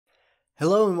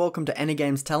Hello and welcome to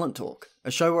Anygames Talent Talk, a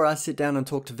show where I sit down and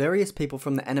talk to various people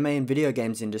from the anime and video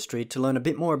games industry to learn a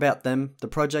bit more about them, the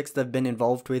projects they've been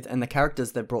involved with, and the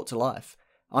characters they've brought to life.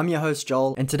 I'm your host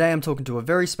Joel, and today I'm talking to a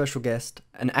very special guest,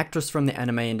 an actress from the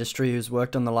anime industry who's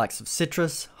worked on the likes of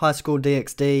Citrus, High School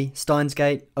DxD, Steins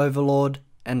Gate, Overlord,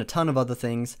 and a ton of other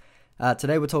things.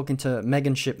 Today we're talking to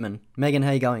Megan Shipman. Megan,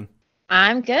 how you going?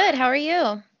 I'm good. How are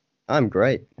you? I'm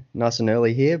great. Nice and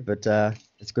early here, but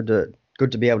it's good to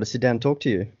be able to sit down and talk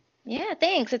to you. Yeah,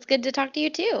 thanks. It's good to talk to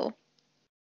you too.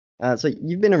 So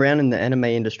you've been around in the anime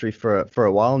industry for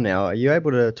a while now. Are you able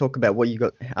to talk about what you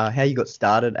got, how you got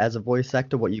started as a voice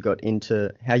actor, how you got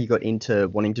into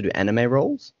wanting to do anime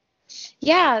roles?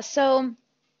 Yeah, so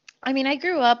I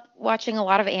grew up watching a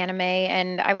lot of anime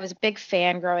and I was a big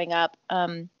fan growing up.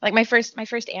 Like my first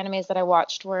animes that I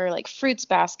watched were like Fruits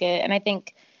Basket, and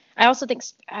I also think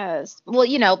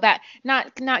well, but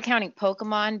not counting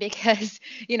Pokemon because,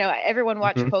 everyone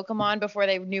watched Hmm. Pokemon before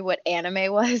they knew what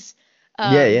anime was. Yeah,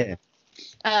 Um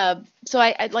yeah. so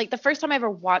I like the first time I ever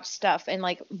watched stuff and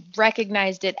like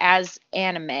recognized it as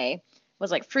anime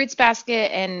was like Fruits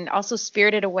Basket, and also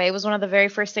Spirited Away was one of the very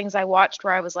first things I watched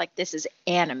where I was like, this is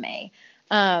anime.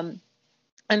 Um,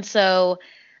 and so,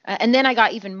 and then I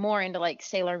got even more into like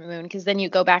Sailor Moon, because then you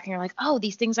go back and you're like, oh,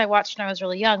 these things I watched when I was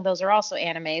really young, those are also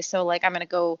anime. So like I'm gonna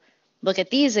go look at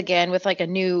these again with like a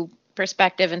new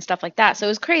perspective and stuff like that. So it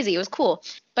was crazy. It was cool.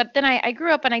 But then I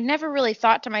grew up and I never really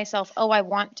thought to myself, oh, I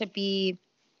want to be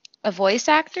a voice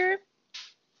actor.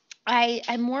 I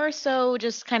more so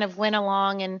just kind of went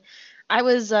along, and I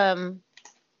was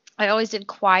I always did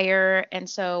choir. And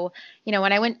so,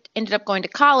 when I ended up going to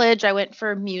college, I went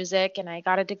for music and I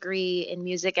got a degree in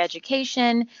music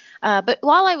education. But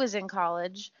while I was in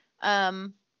college,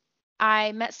 um,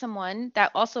 I met someone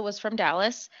that also was from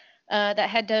Dallas, that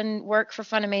had done work for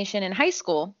Funimation in high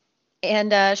school.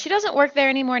 And she doesn't work there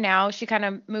anymore now. She kind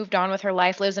of moved on with her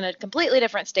life, lives in a completely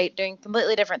different state, doing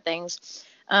completely different things.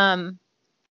 Um,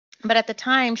 but at the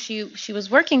time, she was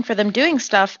working for them doing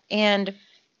stuff, and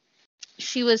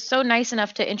she was so nice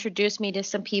enough to introduce me to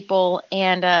some people,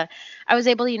 and I was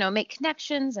able to, make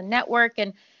connections and network,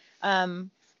 and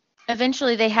um,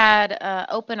 eventually they had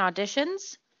open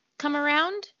auditions come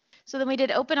around. So then we did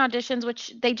open auditions,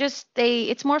 which they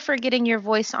it's more for getting your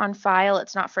voice on file.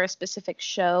 It's not for a specific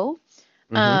show.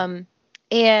 Hmm. Um,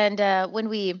 and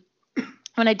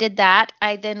when I did that,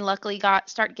 I then luckily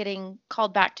start getting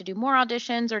called back to do more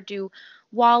auditions or do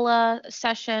Walla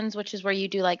sessions, which is where you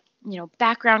do like,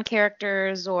 background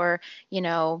characters or, you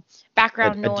know,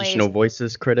 background Additional noise.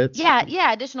 voices credits. Yeah,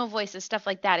 yeah, additional voices, stuff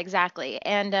like that, exactly.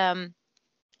 And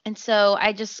so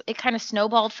it kind of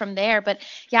snowballed from there. But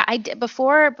yeah, I did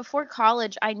before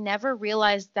college, I never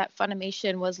realized that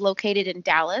Funimation was located in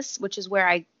Dallas, which is where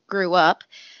I grew up.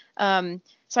 So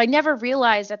I never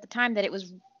realized at the time that it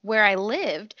was where I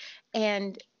lived.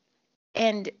 And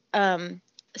and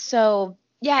so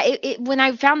yeah, when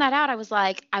I found that out, I was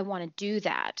like, I want to do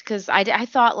that, because I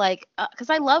thought like, because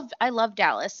I love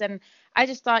Dallas, and I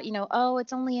just thought, oh,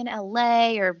 it's only in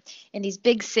LA or in these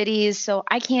big cities, so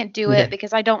I can't do it Yeah.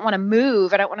 because I don't want to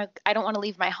move. I don't want to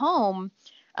leave my home.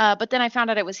 But then I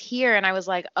found out it was here, and I was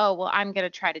like, oh well, I'm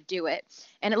gonna try to do it.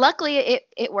 And luckily,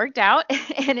 it worked out,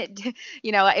 and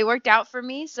it worked out for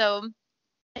me. So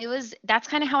that's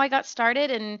kind of how I got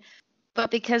started. And but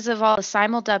because of all the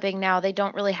simul-dubbing now, they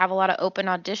don't really have a lot of open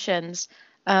auditions.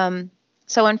 Um,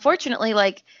 so unfortunately,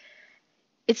 like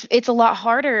it's a lot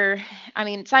harder. I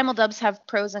mean, simul-dubs have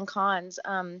pros and cons.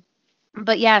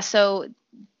 But yeah, so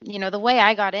the way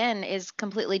I got in is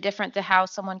completely different to how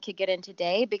someone could get in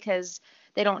today, because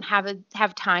they don't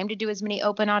have time to do as many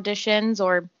open auditions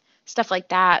or stuff like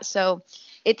that. So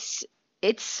it's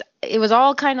it was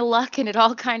all kind of luck, and it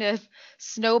all kind of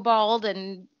snowballed,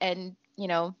 and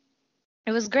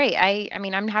it was great. I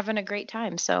mean, I'm having a great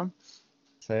time. So,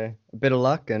 So a bit of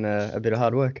luck and a bit of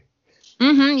hard work.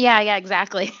 yeah, yeah,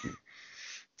 exactly.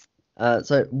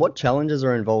 So what challenges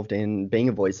are involved in being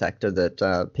a voice actor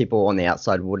that people on the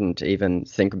outside wouldn't even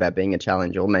think about being a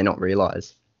challenge or may not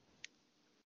realize?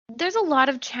 There's a lot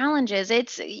of challenges.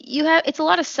 It's a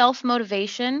lot of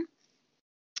self-motivation.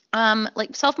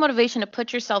 Like self-motivation to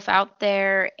put yourself out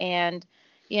there and,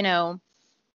 you know,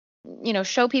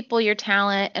 show people your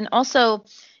talent. And also,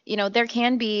 there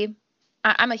can be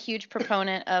I'm a huge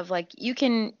proponent of like you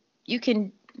can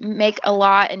make a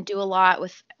lot and do a lot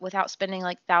without spending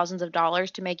like thousands of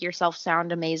dollars to make yourself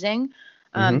sound amazing.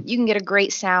 Hmm. You can get a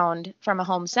great sound from a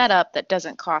home setup that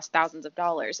doesn't cost thousands of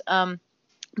dollars.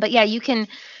 But yeah, you can,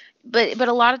 but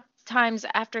a lot of times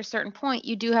after a certain point,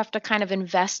 you do have to kind of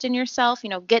invest in yourself.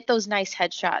 Get those nice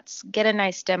headshots, get a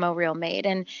nice demo reel made,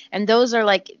 and those are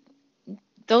like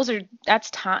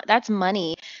that's time, that's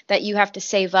money that you have to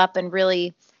save up and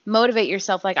really motivate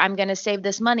yourself. Like, I'm going to save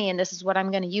this money and this is what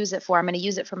I'm going to use it for. I'm going to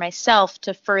use it for myself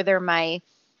to further my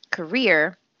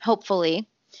career, hopefully.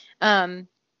 And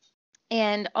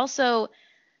also,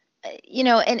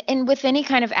 and with any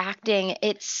kind of acting,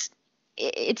 it's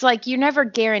like you're never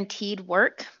guaranteed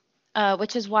work,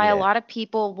 which is why a Yeah. lot of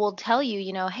people will tell you,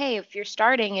 hey, if you're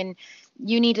starting and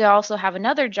you need to also have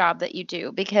another job that you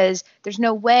do, because there's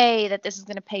no way that this is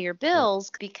going to pay your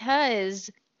bills, because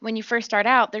when you first start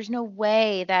out, there's no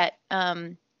way that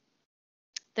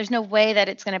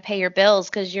it's going to pay your bills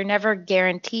because you're never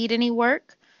guaranteed any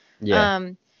work. Yeah.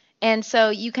 Um, and so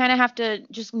you kind of have to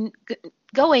just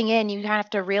going in, you kind of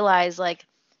have to realize, like,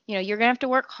 you're going to have to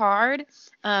work hard.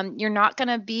 You're not going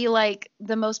to be like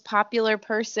the most popular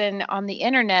person on the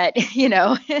internet,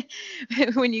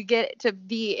 when you get to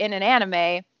be in an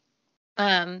anime.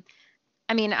 I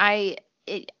mean, I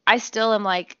still am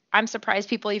like, I'm surprised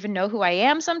people even know who I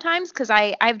am sometimes, because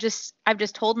I've just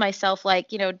told myself, like,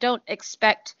 don't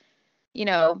expect,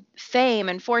 fame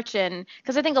and fortune,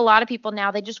 because I think a lot of people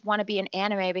now, they just want to be in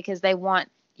anime because they want,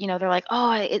 they're like,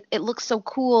 oh, it looks so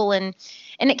cool, and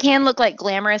it can look like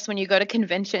glamorous when you go to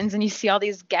conventions and you see all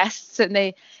these guests, and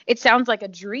it sounds like a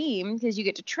dream because you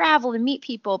get to travel and meet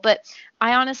people. But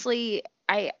I honestly,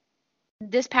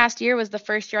 this past year was the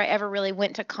first year I ever really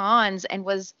went to cons and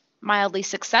was mildly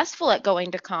successful at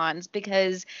going to cons,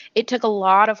 because it took a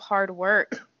lot of hard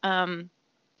work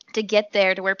to get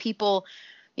there, to where people,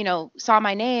 saw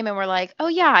my name and were like, "Oh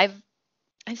yeah,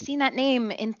 I've seen that name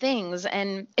in things."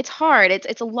 And it's hard.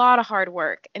 It's a lot of hard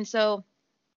work. And so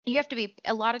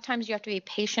a lot of times you have to be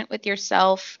patient with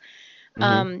yourself.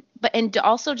 Hmm. But to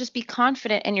also just be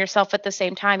confident in yourself at the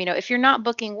same time. If you're not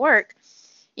booking work,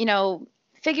 you know,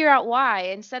 figure out why.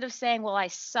 Instead of saying, "Well, I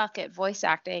suck at voice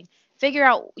acting," figure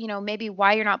out, maybe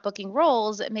why you're not booking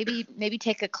roles. Maybe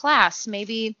take a class,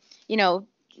 maybe,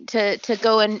 to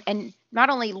go and not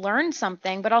only learn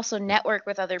something, but also network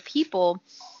with other people.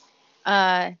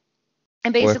 Uh,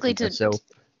 and Work basically on yourself.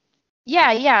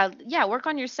 yeah, work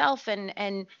on yourself,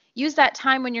 and use that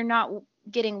time when you're not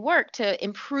getting work to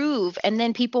improve. And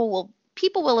then people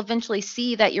will eventually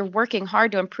see that you're working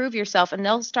hard to improve yourself, and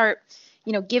they'll start,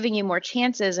 giving you more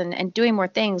chances and doing more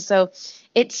things. So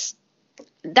it's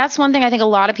that's one thing I think a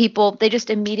lot of people, they just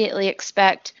immediately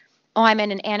expect, oh, I'm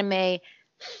in an anime,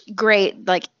 great,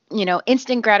 like,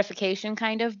 instant gratification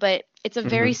kind of. But it's a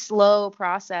very Hmm. slow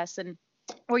process. And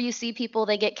where you see people,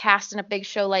 they get cast in a big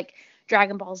show like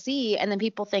Dragon Ball Z, and then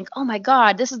people think, oh my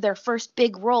God, this is their first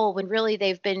big role, when really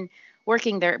they've been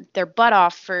working their butt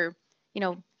off for,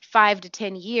 5 to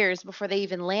 10 years before they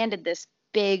even landed this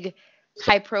big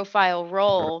high profile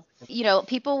role.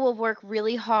 People will work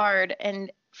really hard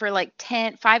and for like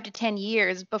 5 to 10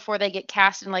 years before they get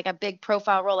cast in like a big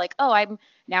profile role, like, oh, I'm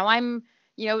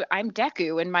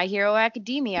Deku in My Hero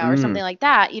Academia or Mm. something like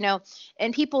that.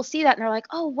 And people see that and they're like,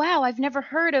 oh wow, I've never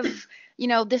heard of,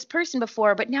 this person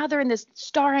before, but now they're in this,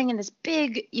 starring in this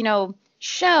big,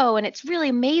 show, and it's really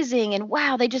amazing, and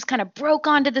wow, they just kind of broke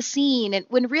onto the scene. And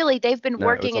when really they've been No,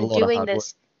 it was working a and lot of doing hard work.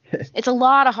 this, it's a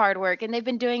lot of hard work, and they've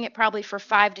been doing it probably for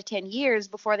 5 to 10 years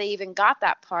before they even got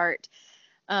that part.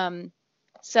 Um,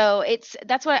 so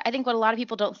that's what I think, what a lot of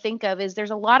people don't think of, is there's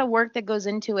a lot of work that goes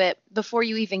into it before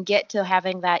you even get to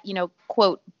having that,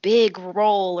 quote, big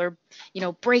role or,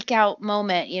 breakout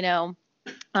moment.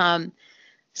 Um,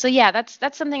 so yeah,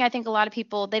 that's something I think a lot of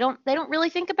people, they don't really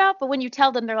think about, but when you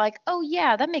tell them, they're like, "Oh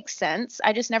yeah, that makes sense.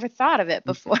 I just never thought of it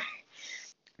before."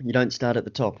 You don't start at the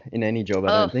top in any job,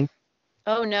 I don't Oh, think.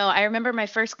 oh no. I remember my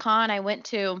first con I went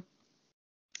to,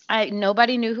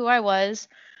 nobody knew who I was.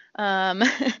 Um,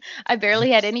 I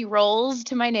barely had any roles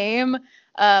to my name.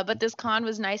 But this con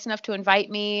was nice enough to invite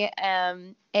me.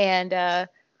 And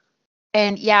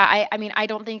yeah, I mean, I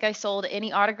don't think I sold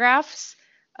any autographs.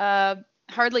 Uh,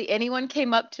 Hardly anyone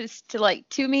came up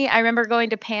to me. I remember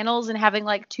going to panels and having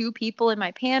like two people in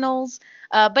my panels.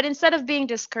 But instead of being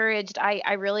discouraged,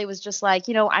 I really was just like,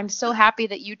 I'm so happy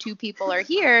that you two people are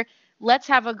here. Let's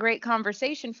have a great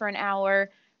conversation for an hour,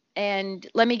 and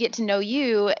let me get to know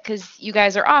you, because you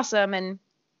guys are awesome. And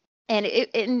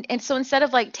so instead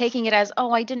of like taking it as,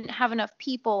 oh, I didn't have enough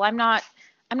people, I'm not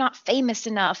famous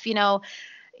enough,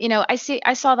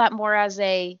 I saw that more as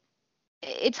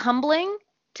it's humbling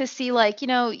to see, like,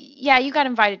 yeah, you got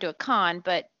invited to a con,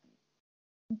 but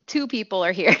two people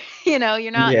are here. You're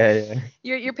not Yeah, yeah.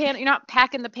 you're not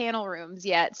packing the panel rooms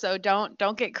yet, so don't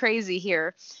get crazy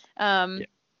here. Yeah. Um,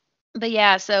 but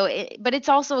yeah, but it's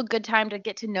also a good time to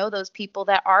get to know those people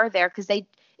that are there, because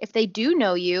if they do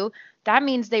know you, that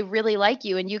means they really like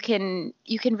you, and you can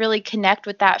really connect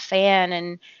with that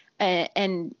fan.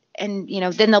 and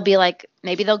then they'll be like,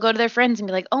 maybe they'll go to their friends and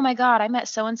be like, oh my God, I met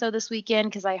so and so this weekend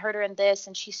because I heard her in this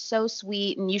and she's so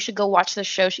sweet and you should go watch the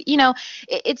show.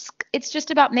 It's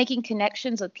just about making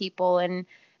connections with people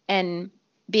and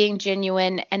being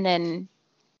genuine, and then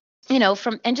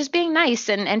and just being nice,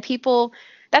 and people.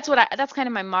 That's kind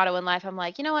of my motto in life. I'm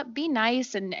like, you know what, be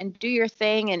nice and do your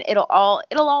thing, and it'll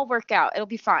all work out. It'll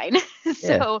be fine. Yeah,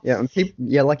 So yeah, and people,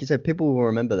 yeah, like you said, people will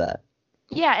remember that.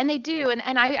 yeah, and they do.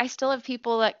 And I still have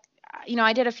people that,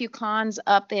 I did a few cons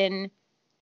up in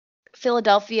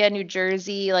Philadelphia, New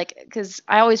Jersey, like, because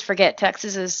I always forget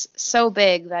Texas is so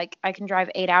big. Like, I can drive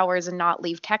 8 hours and not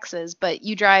leave Texas, but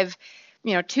you drive,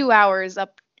 2 hours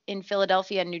up in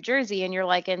Philadelphia and New Jersey, and you're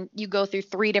like, and you go through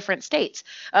three different states.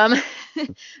 Um,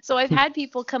 so I've had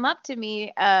people come up to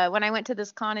me when I went to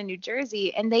this con in New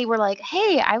Jersey, and they were like,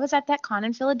 "Hey, I was at that con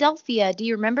in Philadelphia. Do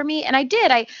you remember me?" And I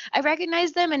did. I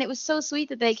recognized them, and it was so sweet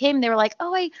that they came. They were like,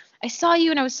 "Oh, I saw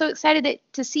you, and I was so excited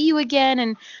to see you again,"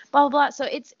 and blah blah blah. So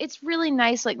it's really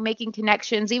nice, like, making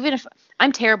connections. Even if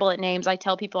I'm terrible at names, I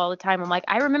tell people all the time, I'm like,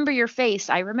 "I remember your face.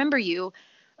 I remember you."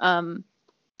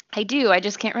 I do. I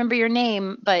just can't remember your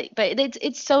name, but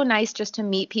it's so nice just to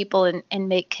meet people and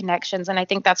make connections, and I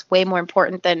think that's way more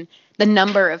important than the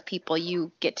number of people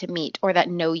you get to meet or that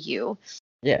know you.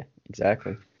 Yeah,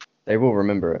 exactly. They will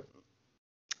remember it.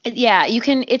 Yeah, you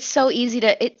can. It's so easy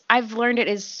to. I've learned it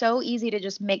is so easy to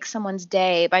just make someone's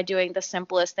day by doing the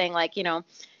simplest thing, like,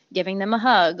 giving them a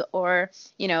hug, or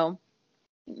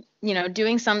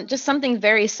doing just something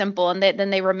very simple, and then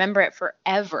they remember it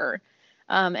forever,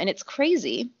 and it's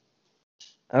crazy.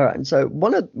 All right, so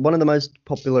one of the most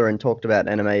popular and talked about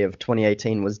anime of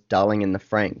 2018 was Darling in the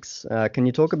Franxx. Can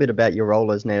you talk a bit about your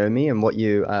role as Naomi and what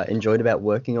you enjoyed about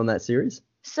working on that series?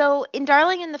 So in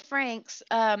Darling in the Franxx,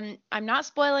 I'm not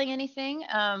spoiling anything,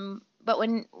 but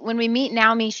when we meet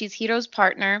Naomi, she's Hiro's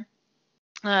partner.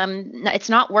 It's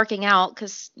not working out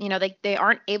because they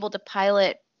aren't able to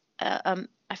pilot a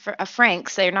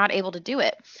Franxx. They're not able to do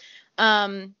it,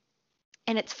 and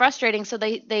it's frustrating. So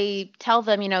they tell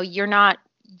them, you're not.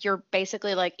 You're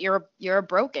basically like you're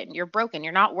broken. You're broken.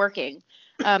 You're not working.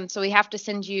 So we have to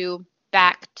send you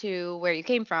back to where you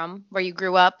came from, where you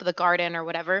grew up, the garden or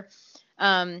whatever.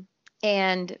 And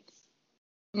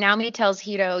Naomi tells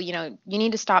Hiro, you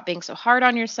need to stop being so hard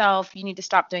on yourself. You need to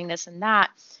stop doing this and that.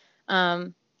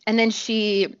 And then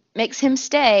she makes him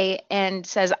stay and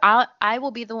says, I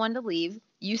will be the one to leave.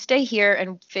 You stay here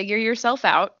and figure yourself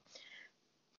out.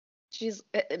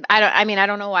 I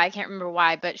don't know why. I can't remember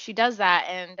why, but she does that,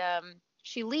 and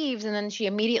she leaves, and then she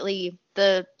immediately,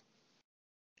 I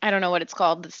don't know what it's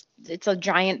called. It's a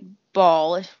giant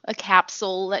ball, a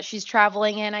capsule that she's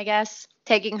traveling in, I guess,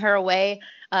 taking her away,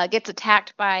 gets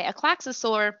attacked by a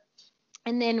Klaxosaur,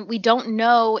 and then we don't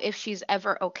know if she's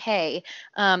ever okay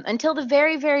until the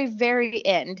very, very, very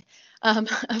end of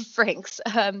Franxx.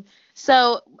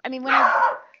 So, I mean,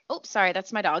 oh, sorry,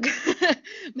 that's my dog.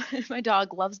 My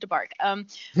dog loves to bark.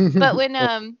 But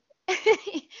when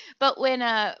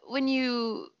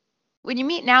you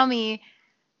meet Naomi,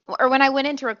 or when I went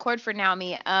in to record for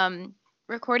Naomi,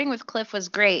 recording with Cliff was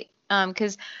great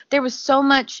because there was so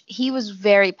much. He was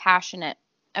very passionate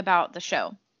about the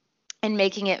show and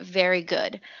making it very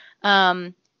good.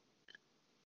 And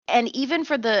even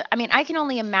I can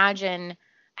only imagine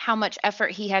how much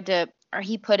effort he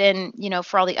put in,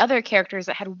 for all the other characters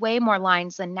that had way more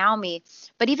lines than Naomi.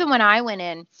 But even when I went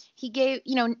in, he gave,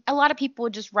 a lot of people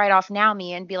would just write off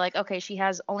Naomi and be like, okay, she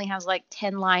only has like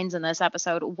 10 lines in this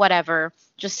episode, whatever,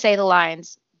 just say the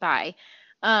lines, bye.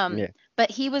 Yeah.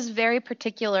 But he was very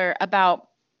particular about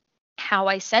how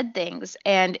I said things,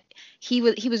 and he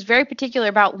was very particular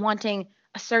about wanting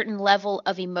a certain level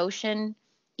of emotion,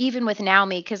 even with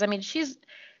Naomi, because I mean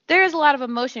there is a lot of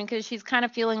emotion because she's kind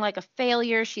of feeling like a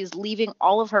failure. She's leaving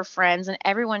all of her friends and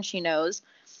everyone she knows.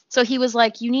 So he was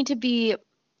like, you need to be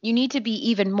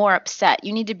even more upset.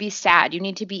 You need to be sad. You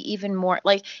need to be even more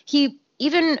like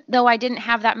even though I didn't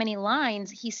have that many lines,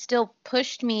 he still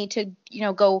pushed me to,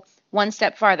 go one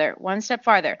step farther,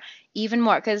 even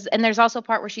more. And there's also a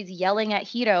part where she's yelling at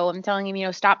Hiro and telling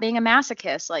him, stop being a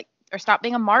masochist, like, or stop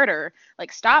being a martyr,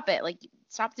 like, stop it, like,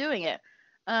 stop doing it.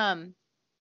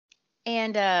 He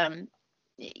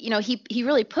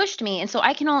really pushed me. And so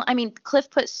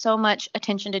Cliff put so much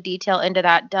attention to detail into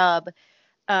that dub.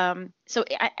 So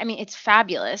it's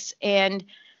fabulous. And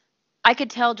I could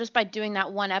tell just by doing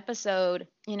that one episode,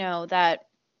 that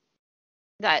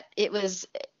it was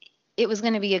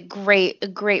going to be a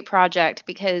great project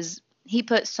because he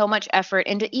put so much effort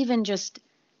into even just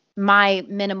my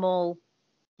minimal,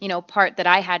 part that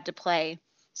I had to play.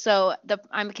 So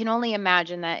I can only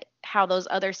imagine that how those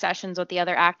other sessions with the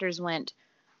other actors went.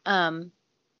 Um,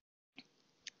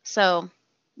 so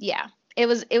yeah, it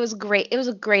was great. It was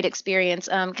a great experience.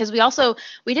 Because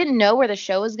we didn't know where the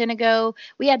show was gonna go.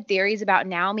 We had theories about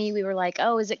Naomi. We were like,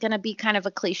 oh, is it gonna be kind of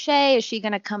a cliche? Is she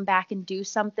gonna come back and do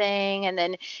something? And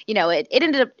then, it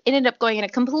ended up going in a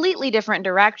completely different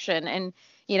direction. And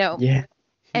you know, Yeah.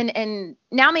 and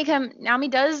Naomi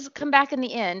does come back in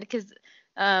the end, because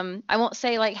I won't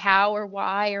say like how or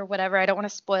why or whatever. I don't want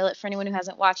to spoil it for anyone who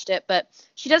hasn't watched it, but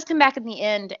she does come back in the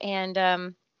end.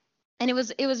 And it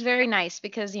was very nice,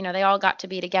 because they all got to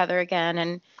be together again,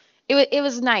 and it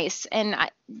was nice. And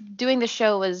doing the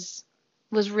show was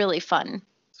really fun.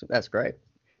 So that's great.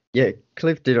 Yeah,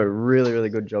 Cliff did a really, really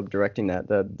good job directing that.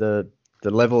 The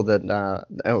level that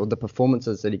or the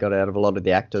performances that he got out of a lot of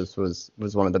the actors was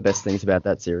one of the best things about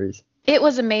that series. It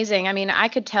was amazing. I mean, I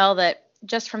could tell that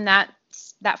just from that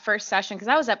first session, because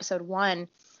that was episode 1.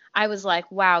 I was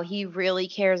like, wow, he really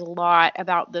cares a lot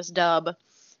about this dub.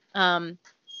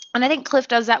 And I think Cliff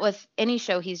does that with any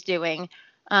show he's doing.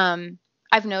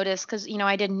 I've noticed, because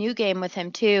I did New Game with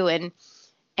him too,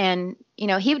 and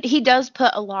he does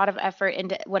put a lot of effort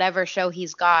into whatever show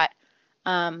he's got.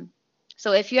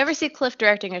 So if you ever see Cliff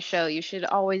directing a show, you should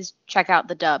always check out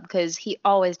the dub, because he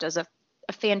always does a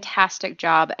fantastic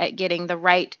job at getting the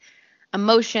right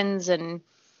emotions and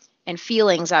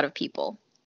feelings out of people.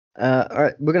 All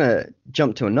right, we're gonna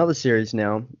jump to another series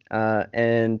now,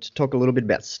 and talk a little bit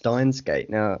about Steins Gate.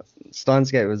 Now, Steins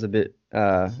Gate was a bit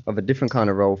of a different kind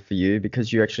of role for you,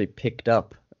 because you actually picked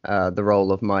up the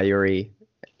role of Mayuri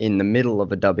in the middle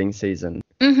of a dubbing season.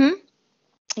 Mm-hmm.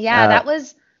 Yeah, Uh, that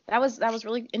was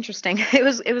really interesting. It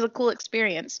was a cool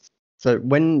experience. So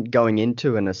when going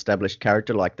into an established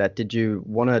character like that, did you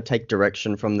want to take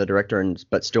direction from the director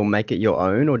but still make it your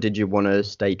own, or did you want to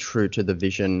stay true to the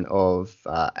vision of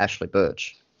Ashley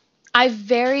Birch? I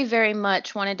very, very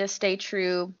much wanted to stay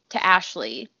true to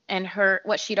Ashley and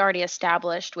what she'd already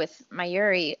established with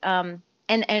Mayuri. And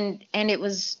it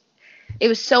was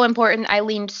so important. I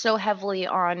leaned so heavily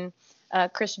on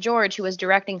Chris George, who was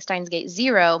directing Steins Gate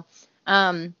Zero,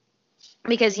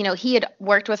 because he had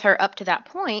worked with her up to that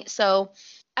point. So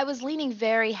I was leaning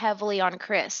very heavily on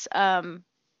Chris,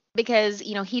 because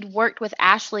he'd worked with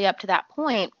Ashley up to that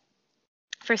point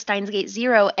for Steins Gate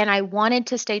Zero, and I wanted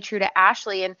to stay true to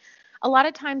Ashley. And a lot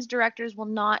of times directors will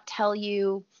not tell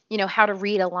you, how to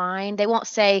read a line. They won't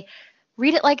say,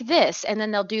 read it like this, and then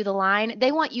they'll do the line.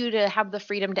 They want you to have the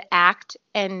freedom to act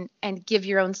and give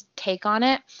your own take on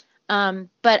it.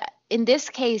 But in this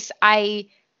case, I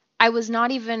was not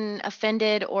even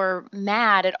offended or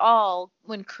mad at all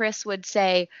when Chris would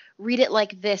say, read it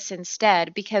like this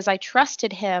instead, because I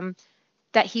trusted him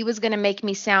that he was going to make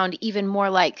me sound even more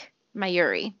like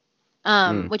Mayuri,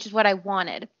 Mm. which is what I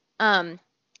wanted.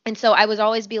 And so I would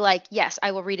always be like, yes,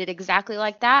 I will read it exactly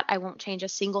like that. I won't change a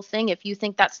single thing. If you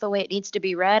think that's the way it needs to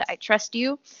be read, I trust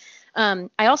you. I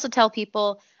also tell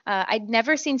people I'd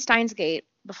never seen Steins Gate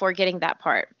before getting that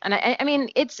part. And I mean,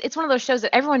 it's one of those shows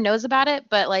that everyone knows about it,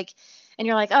 but and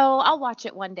you're like, oh, I'll watch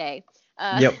it one day.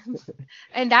 Yep.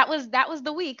 And that was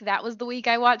the week. That was the week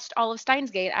I watched all of Steins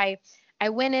Gate. I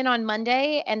went in on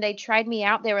Monday, and they tried me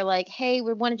out. They were like, hey,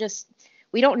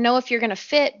 we don't know if you're going to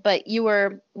fit, but you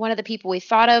were one of the people we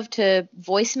thought of to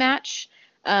voice match.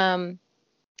 And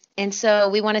so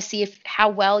we want to see how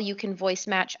well you can voice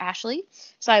match Ashley.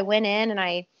 So I went in and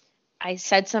I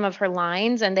said some of her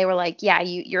lines, and they were like, yeah,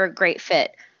 you're a great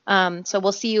fit. So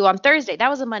we'll see you on Thursday. That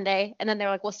was a Monday. And then they're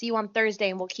like, we'll see you on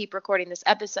Thursday, and we'll keep recording this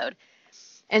episode.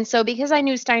 And so because I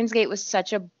knew Steins Gate was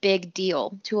such a big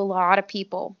deal to a lot of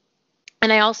people,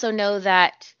 and I also know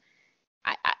that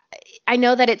I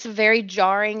know that it's a very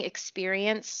jarring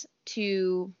experience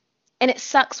and it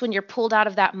sucks when you're pulled out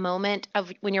of that moment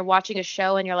of when you're watching a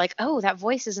show and you're like, oh, that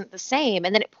voice isn't the same.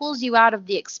 And then it pulls you out of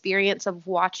the experience of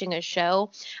watching a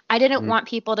show. I didn't want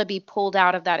people to be pulled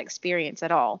out of that experience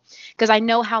at all, because I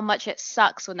know how much it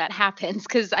sucks when that happens.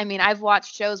 Because I mean, I've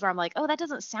watched shows where I'm like, oh, that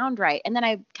doesn't sound right. And then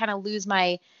I kind of lose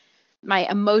my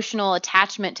emotional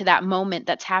attachment to that moment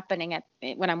that's happening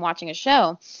when I'm watching a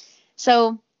show.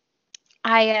 So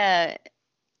after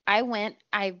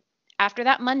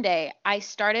that Monday, I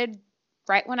started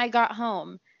right when I got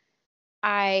home.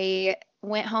 I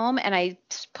went home and I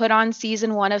put on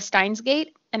season 1 of Steins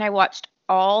Gate, and I watched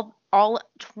all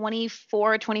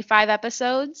 24, 25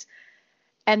 episodes.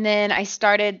 And then I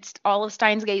started all of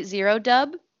Steins Gate Zero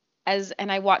dub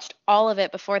and I watched all of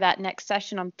it before that next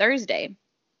session on Thursday.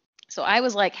 So I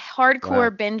was like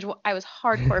hardcore binge. I was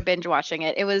hardcore binge watching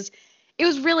it. It was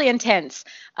really intense.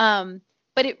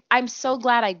 But I'm so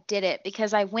glad I did it,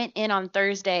 because I went in on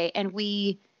Thursday and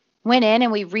we went in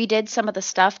and we redid some of the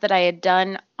stuff that I had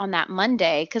done on that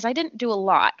Monday, because I didn't do a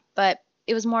lot, but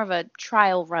it was more of a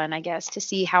trial run, I guess, to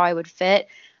see how I would fit.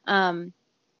 Um,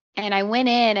 and I went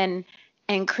in,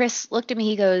 and Chris looked at me.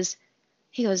 He goes,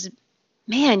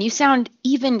 man, you sound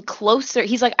even closer.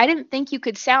 He's like, I didn't think you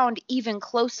could sound even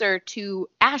closer to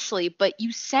Ashley, but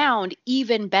you sound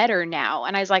even better now.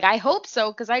 And I was like, I hope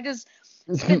so, because I just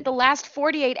spent the last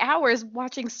 48 hours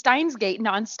watching Steins Gate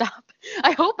nonstop.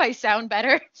 I hope I sound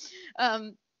better.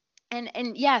 Um,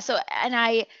 and yeah, so and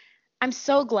I'm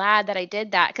so glad that I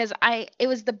did that, because it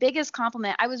was the biggest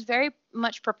compliment. I was very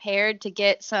much prepared to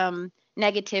get some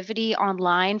negativity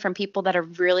online from people that are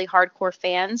really hardcore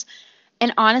fans.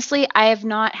 And honestly, I have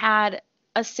not had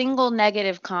a single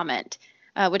negative comment,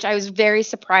 which I was very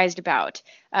surprised about.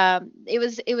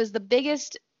 It was the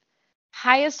biggest,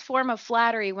 highest form of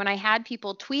flattery when I had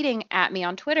people tweeting at me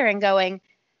on Twitter and going,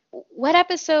 what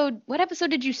episode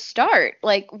did you start?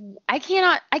 Like, I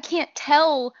can't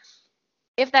tell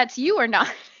if that's you or not.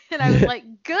 And I was like,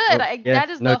 good. Well, yeah, That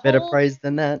is no the better whole. praise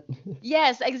than that.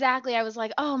 Yes, exactly. I was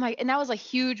like, oh my, and that was a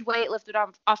huge weight lifted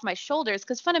off my shoulders,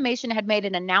 because Funimation had made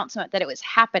an announcement that it was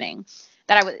happening,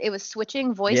 that it was switching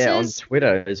Yeah, on voices.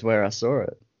 Twitter is where I saw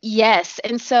it. Yes,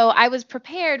 and so I was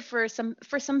prepared for some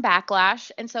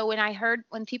backlash. And so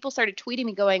when people started tweeting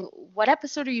me going, "What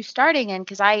episode are you starting in?"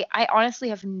 Because I honestly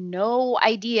have no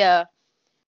idea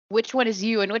which one is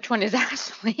you and which one is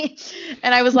Ashley.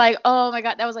 And I was like, oh my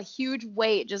God, that was a huge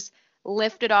weight just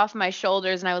lifted off my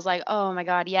shoulders. And I was like, oh my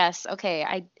God, yes, okay,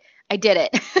 I did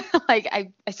it. Like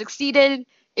I succeeded.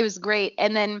 It was great.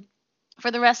 And then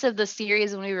for the rest of the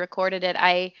series when we recorded it,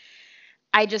 I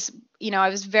just, I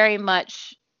was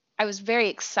very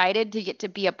excited to get to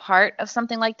be a part of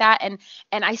something like that. And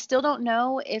I still don't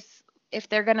know if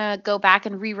they're gonna go back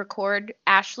and re-record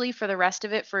Ashley for the rest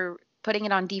of it, for putting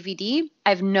it on DVD. I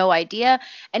have no idea.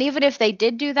 And even if they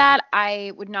did do that,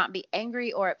 I would not be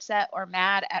angry or upset or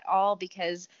mad at all,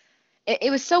 because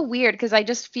it was so weird, because I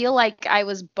just feel like I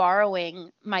was borrowing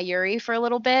my Yuri for a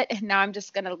little bit, and now I'm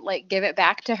just gonna like give it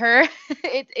back to her.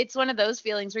 It's one of those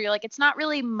feelings where you're like, it's not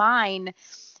really mine.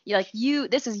 You're like,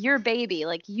 this is your baby.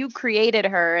 Like, you created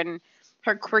her and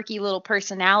her quirky little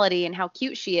personality and how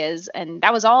cute she is, and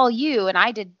that was all you. And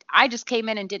I just came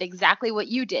in and did exactly what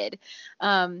you did.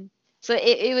 So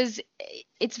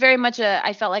it's very much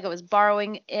I felt like I was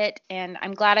borrowing it, and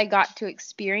I'm glad I got to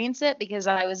experience it, because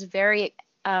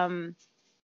um,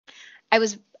 I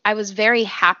was very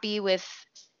happy with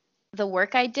the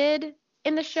work I did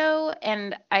in the show,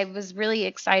 and I was really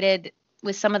excited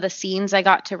with some of the scenes I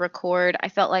got to record. I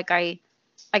felt like I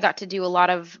got to do a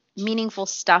lot of meaningful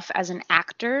stuff as an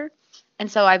actor.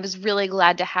 And so I was really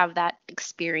glad to have that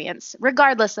experience,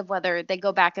 regardless of whether they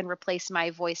go back and replace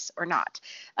my voice or not.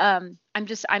 I'm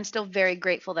still very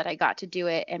grateful that I got to do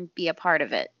it and be a part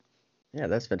of it. Yeah,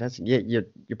 that's fantastic. Yeah,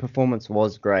 your performance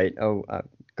was great. Oh,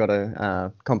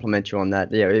 gotta compliment you on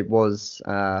that. Yeah, it was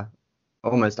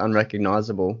almost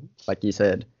unrecognizable, like you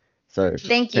said. So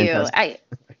Thank you. fantastic.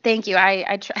 Thank you.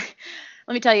 I try.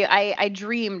 Let me tell you, I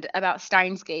dreamed about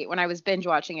Steins Gate when I was binge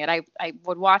watching it. I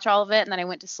would watch all of it, and then I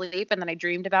went to sleep, and then I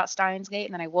dreamed about Steins Gate,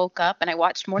 and then I woke up and I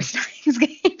watched more Steins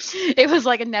Gate. It was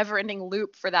like a never ending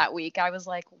loop for that week. I was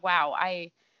like, wow,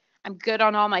 I'm good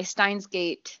on all my Steins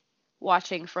Gate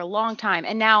watching for a long time.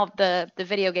 And now the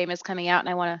video game is coming out, and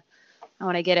I want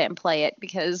to get it and play it,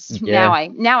 because Yeah,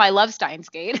 now I love Steins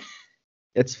Gate.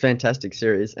 it's a fantastic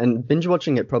series, and binge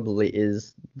watching it probably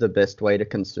is the best way to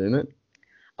consume it,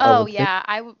 I Oh would think. yeah,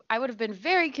 I would have been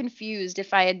very confused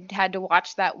if I had to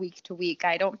watch that week to week.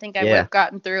 I don't think I would Yeah. have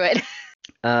gotten through it.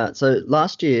 So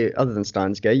last year, other than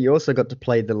Steins Gate, you also got to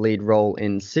play the lead role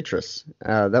in Citrus.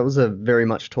 That was a very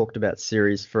much talked about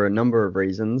series for a number of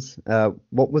reasons.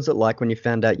 What was it like when you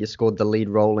found out you scored the lead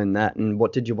role in that, and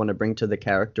what did you want to bring to the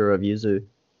character of Yuzu?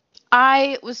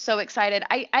 I was so excited.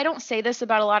 I don't say this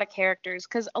about a lot of characters,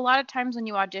 because a lot of times when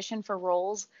you audition for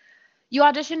roles, you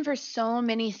audition for so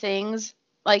many things.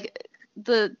 Like,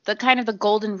 the kind of the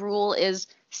golden rule is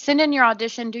send in your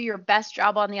audition, do your best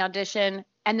job on the audition,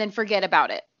 and then forget about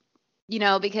it.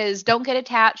 Because don't get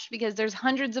attached, because there's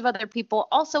hundreds of other people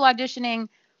also auditioning.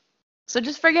 So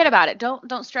just forget about it.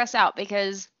 Don't stress out,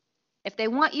 because if they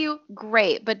want you,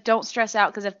 great, but don't stress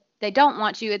out, because if they don't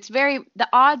want you, the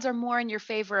odds are more in your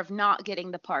favor of not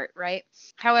getting the part, right?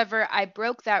 However, I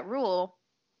broke that rule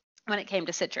when it came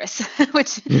to Citrus,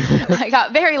 which I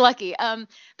got very lucky.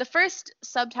 The first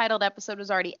subtitled episode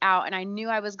was already out, and I knew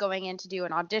I was going in to do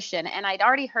an audition, and I'd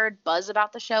already heard buzz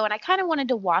about the show, and I kind of wanted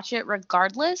to watch it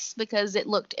regardless, because it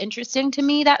looked interesting to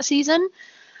me that season.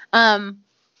 Um,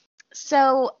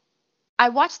 so I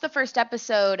watched the first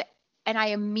episode, and I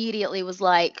immediately was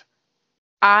like,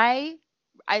 I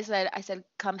I said,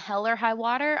 come hell or high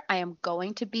water, I am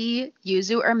going to be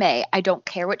Yuzu or Mei. I don't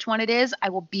care which one it is. I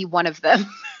will be one of them.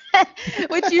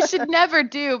 Which you should never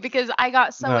do because I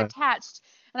got so No. attached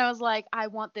and I was like, I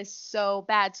want this so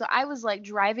bad. So I was like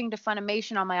driving to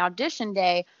Funimation on my audition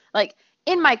day, like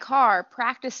in my car,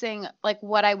 practicing like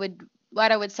what I would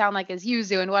sound like as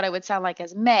Yuzu and what I would sound like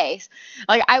as Mei.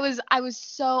 Like I was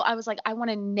like, I want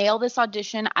to nail this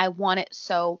audition. I want it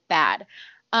so bad.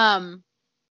 Um,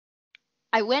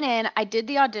 I went in, I did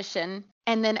the audition,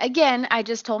 and then again, I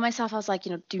just told myself, I was like,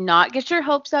 do not get your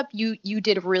hopes up. You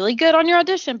did really good on your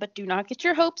audition, but do not get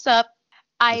your hopes up.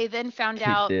 Just I then found keep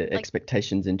out, the like,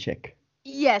 expectations in check.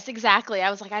 yes, exactly. I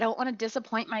was like, I don't want to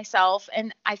disappoint myself,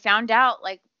 and I found out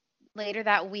like later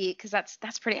that week, because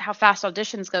that's pretty how fast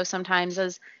auditions go sometimes.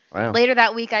 As Wow. later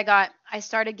that week, I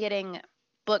started getting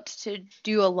booked to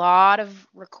do a lot of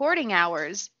recording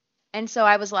hours, and so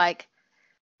I was like,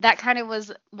 that kind of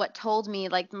was what told me,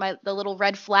 like the little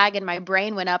red flag in my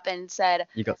brain went up and said,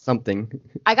 You got something.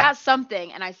 I got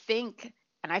something, and I think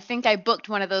I booked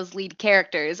one of those lead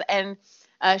characters. And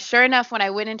sure enough, when I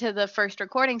went into the first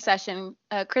recording session,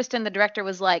 Kristen, the director,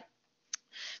 was like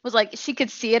she could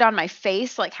see it on my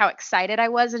face, like how excited I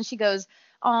was, and she goes,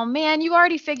 "Oh man, you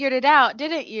already figured it out,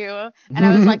 didn't you?" And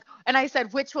I was like, and I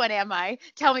said, "Which one am I?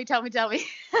 Tell me, tell me, tell me."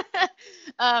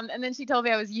 And then she told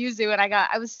me I was Yuzu, and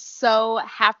I was so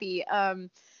happy. And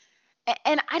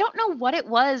I don't know what it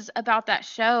was about that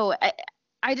show.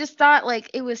 I just thought like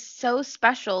it was so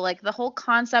special. Like the whole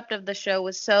concept of the show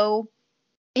was so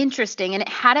interesting, and it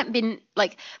hadn't been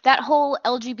like that whole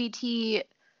LGBT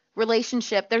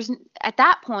relationship. There's at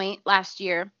that point last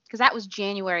year, because that was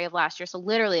January of last year, so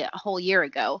literally a whole year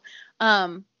ago.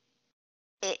 um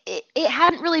it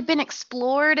hadn't really been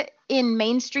explored in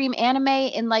mainstream anime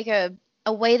in like a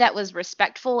way that was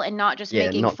respectful and not just Yeah,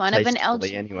 making not fun of an tastefully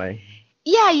LG. anyway.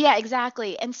 Yeah,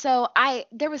 exactly. And so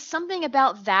there was something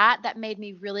about that made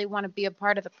me really want to be a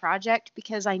part of the project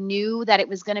because I knew that it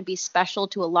was going to be special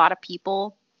to a lot of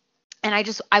people, and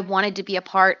I wanted to be a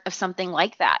part of something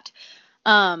like that.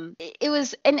 It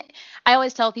was, and I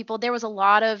always tell people there was a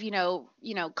lot of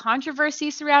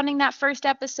controversy surrounding that first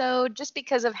episode just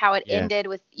because of how it Yeah. ended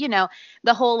with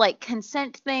the whole like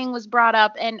consent thing was brought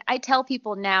up. And I tell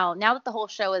people now that the whole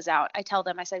show is out, I tell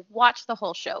them, I say, watch the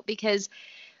whole show, because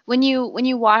when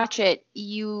you watch it,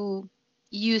 you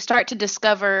start to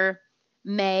discover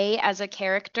Mei as a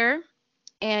character,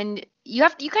 and you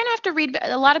kind of have to read.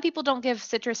 A lot of people don't give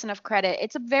Citrus enough credit.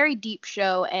 It's a very deep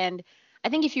show, and I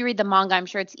think if you read the manga, I'm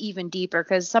sure it's even deeper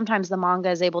because sometimes the manga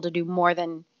is able to do more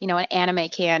than an anime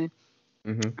can.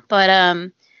 Hmm.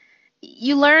 But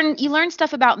you learn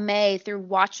stuff about Mei through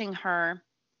watching her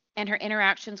and her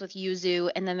interactions with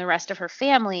Yuzu and then the rest of her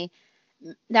family,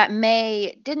 that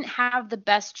Mei didn't have the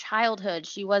best childhood.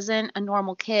 She wasn't a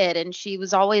normal kid, and she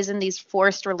was always in these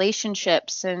forced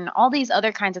relationships and all these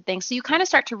other kinds of things. So you kind of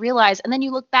start to realize, and then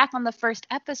you look back on the first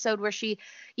episode where she,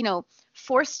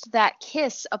 forced that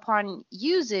kiss upon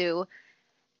Yuzu,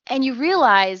 and you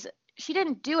realize she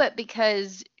didn't do it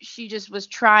because she just was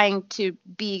trying to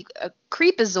be a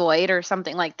creepazoid or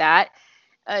something like that.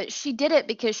 She did it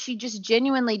because she just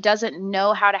genuinely doesn't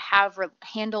know how to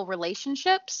handle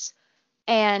relationships,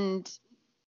 and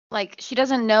like she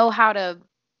doesn't know how to,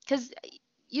 because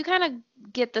you kind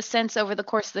of get the sense over the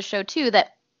course of the show too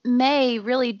that Mei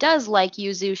really does like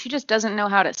Yuzu. She just doesn't know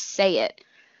how to say it.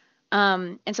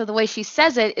 And so the way she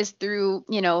says it is through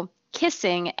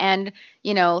kissing and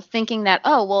thinking that,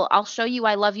 oh well, I'll show you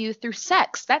I love you through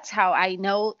sex. That's how I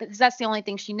know, because that's the only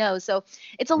thing she knows. So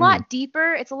it's a Mm. lot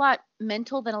deeper, it's a lot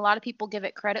mental than a lot of people give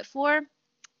it credit for.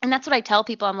 And that's what I tell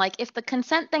people. I'm like, if the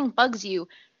consent thing bugs you,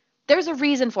 there's a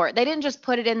reason for it. They didn't just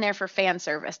put it in there for fan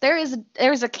service. There's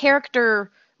a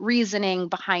character reasoning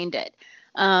behind it.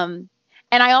 Um,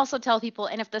 and I also tell people,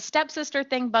 and if the stepsister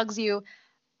thing bugs you,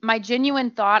 my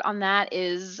genuine thought on that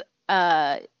is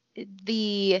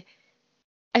the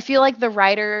I feel like the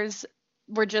writers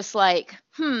were just like,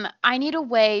 I need a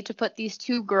way to put these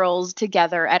two girls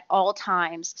together at all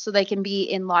times so they can be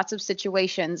in lots of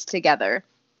situations together.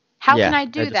 How can Yeah, I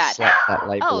they do just that? slap that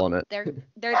label Oh, on it.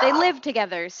 they live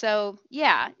together. So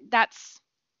yeah,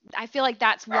 I feel like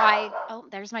that's why. Oh,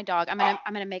 there's my dog. I'm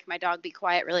gonna make my dog be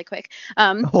quiet really quick.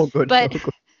 Oh, good. Oh, But good.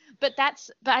 but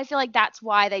I feel like that's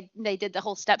why they did the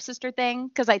whole stepsister thing,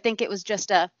 because I think it was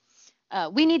just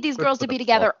we need these Good girls for to the be plot.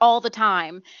 together all the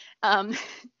time. Um,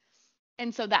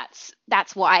 and so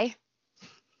that's why.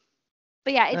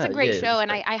 But yeah, it's a great Yeah, show,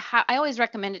 and respect. I always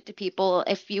recommend it to people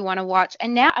if you want to watch.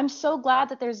 And now I'm so glad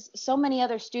that there's so many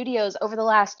other studios over the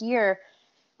last year,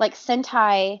 like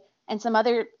Sentai and some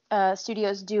other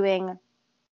studios doing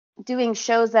doing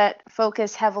shows that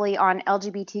focus heavily on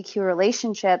LGBTQ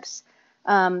relationships,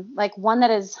 like one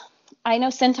that is, I know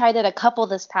Sentai did a couple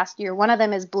this past year. One of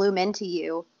them is Bloom Into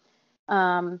You.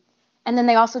 And then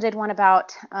they also did one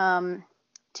about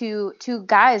two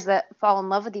guys that fall in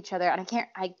love with each other. And I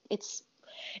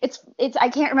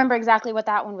can't remember exactly what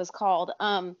that one was called.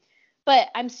 But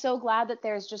I'm so glad that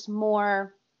there's just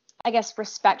more, I guess,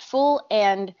 respectful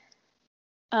and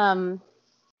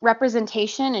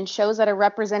representation and shows that are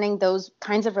representing those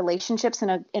kinds of relationships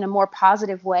in a more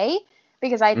positive way,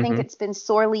 because I think it's been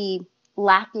sorely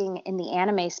lacking in the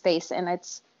anime space, and I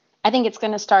think you're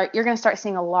going to start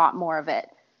seeing a lot more of it.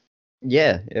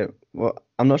 Yeah. Well,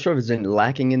 I'm not sure if it's been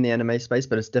lacking in the anime space,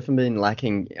 but it's definitely been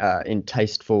lacking in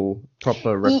tasteful,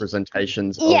 proper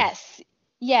representations of Yes.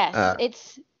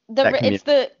 It's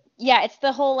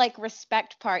the whole like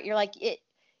respect part. You're like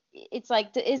it's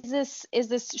like, is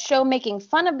this show making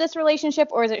fun of this relationship,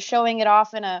 or is it showing it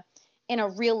off in a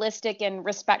realistic and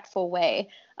respectful way?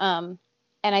 And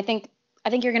I think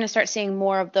you're going to start seeing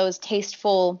more of those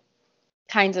tasteful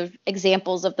kinds of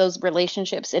examples of those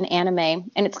relationships in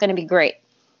anime, and it's going to be great.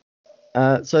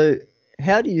 So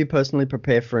how do you personally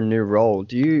prepare for a new role?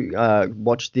 Do you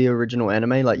watch the original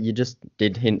anime, like you just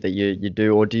did hint that you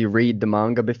do, or do you read the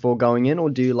manga before going in, or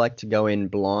do you like to go in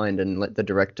blind and let the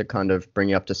director kind of bring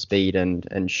you up to speed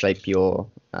and shape your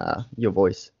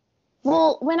voice?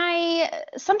 Well,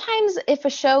 sometimes if a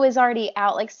show is already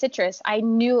out, like Citrus, I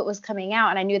knew it was coming out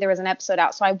and I knew there was an episode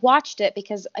out. So I watched it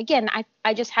because, again,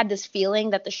 I just had this feeling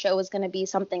that the show was going to be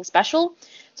something special.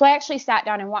 So I actually sat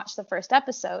down and watched the first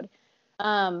episode.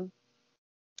 And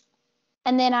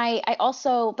then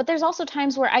but there's also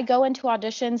times where I go into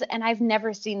auditions and I've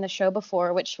never seen the show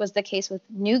before, which was the case with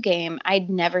New Game. I'd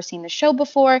never seen the show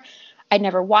before. I'd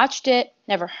never watched it,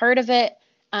 never heard of it.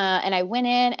 And I went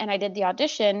in and I did the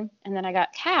audition, and then I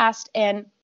got cast. And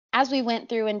as we went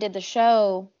through and did the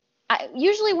show,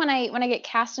 usually when I get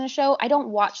cast in a show, I don't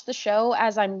watch the show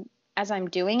as I'm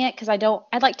doing it, because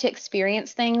I'd like to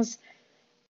experience things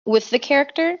with the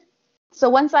character. So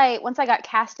once I got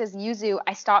cast as Yuzu,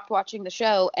 I stopped watching the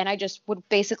show and I just would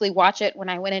basically watch it when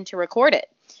I went in to record it.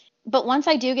 But once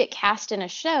I do get cast in a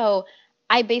show,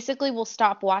 I basically will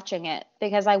stop watching it,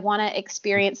 because I want to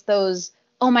experience those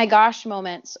oh my gosh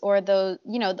moments, or those,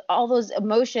 all those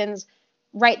emotions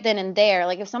right then and there.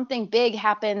 Like if something big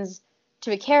happens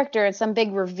to a character and some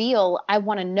big reveal, I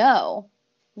want to know,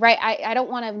 right? I don't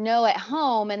want to know at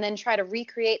home and then try to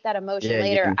recreate that emotion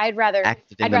later. I'd rather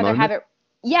have it.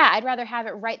 Yeah, I'd rather have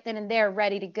it right then and there,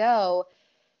 ready to go.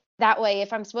 That way,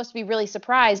 if I'm supposed to be really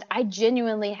surprised, I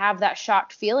genuinely have that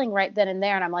shocked feeling right then and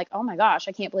there. And I'm like, oh my gosh,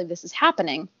 I can't believe this is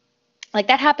happening. Like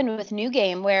that happened with New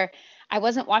Game, where I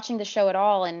wasn't watching the show at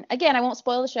all. And again, I won't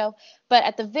spoil the show, but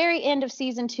at the very end of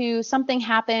season 2, something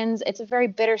happens. It's a very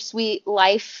bittersweet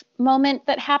life moment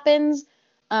that happens,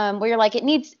 where you're like,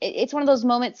 it's one of those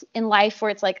moments in life where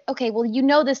it's like, okay, well,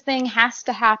 this thing has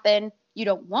to happen. You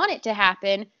don't want it to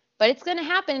happen, but it's going to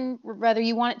happen whether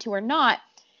you want it to or not.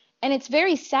 And it's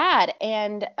very sad.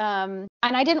 And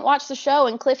I didn't watch the show.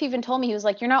 And Cliff even told me, he was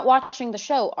like, you're not watching the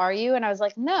show, are you? And I was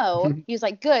like, no. He was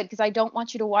like, good, because I don't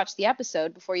want you to watch the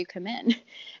episode before you come in.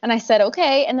 And I said,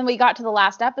 okay. And then we got to the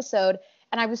last episode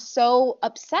and I was so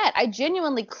upset. I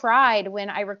genuinely cried when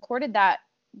I recorded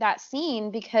that scene,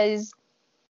 because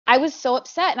I was so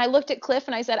upset. And I looked at Cliff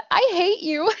and I said, I hate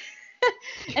you.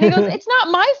 And he goes, it's not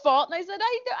my fault. And I said,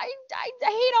 I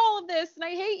hate all of this, and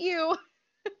I hate you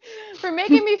for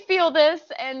making me feel this.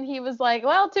 And he was like,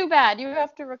 well, too bad, you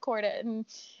have to record it.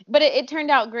 But it turned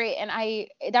out great. And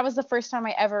that was the first time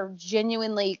I ever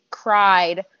genuinely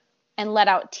cried and let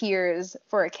out tears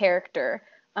for a character.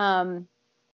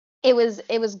 It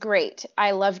was great.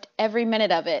 I loved every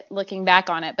minute of it, looking back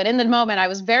on it. But in the moment, I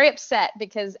was very upset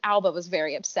because Alba was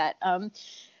very upset.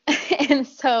 And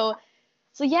so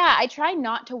yeah, I try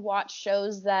not to watch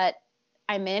shows that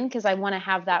I'm in, because I want to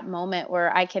have that moment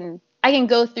where I can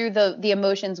go through the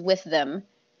emotions with them.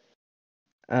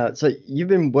 So you've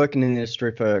been working in the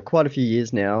industry for quite a few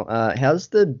years now. How's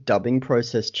the dubbing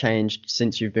process changed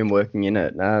since you've been working in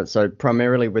it? So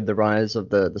primarily with the rise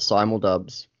of the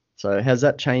simuldubs. So has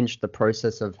that changed the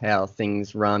process of how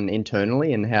things run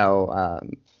internally and how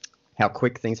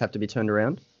quick things have to be turned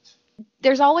around?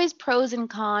 There's always pros and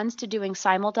cons to doing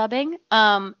simuldubing.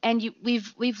 And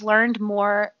we've learned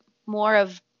more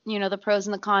of the pros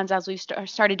and the cons as we've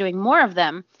started doing more of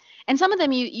them. And some of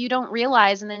them you don't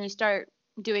realize, and then you start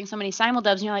doing so many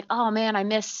simuldubs and you're like, oh man, I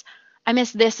miss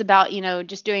this about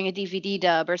just doing a DVD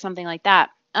dub or something like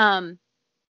that.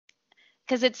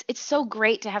 Because it's so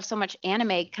great to have so much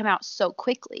anime come out so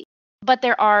quickly. but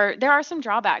there are some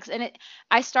drawbacks, and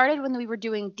I started when we were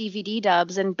doing DVD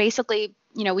dubs, and basically,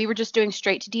 we were just doing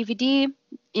straight to DVD,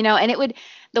 and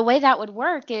the way that would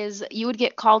work is you would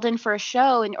get called in for a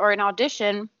show or an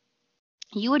audition.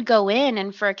 You would go in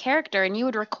and for a character, and you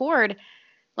would record.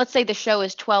 Let's say the show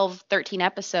is 12, 13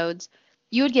 episodes.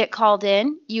 You would get called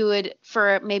in, you would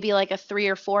for maybe like a 3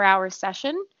 or 4 hour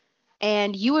session,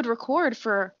 and you would record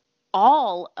for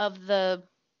all of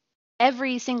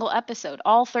every single episode,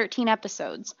 all 13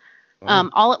 episodes, Wow.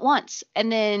 all at once.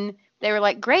 And then they were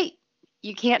like, great,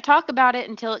 you can't talk about it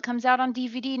until it comes out on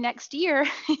DVD next year,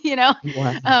 you know?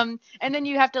 Wow. And then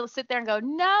you have to sit there and go,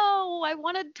 no, I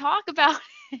want to talk about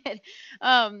it.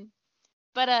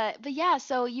 But yeah,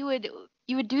 so you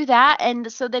would do that,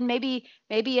 and so then maybe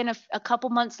in a couple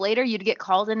months later you'd get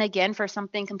called in again for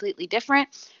something completely different.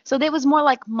 So it was more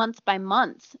like month by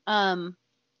month.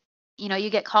 You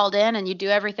get called in and you do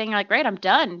everything. You're like, great, I'm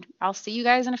done. I'll see you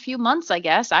guys in a few months, I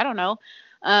guess. I don't know.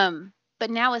 But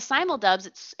now with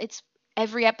simuldubs, it's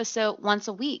every episode once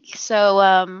a week.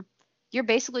 So you're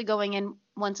basically going in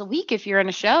once a week if you're in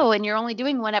a show, and you're only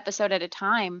doing one episode at a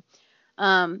time.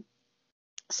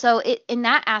 So in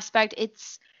that aspect,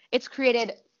 it's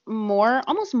created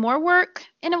almost more work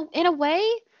in a way.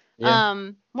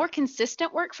 Yeah. More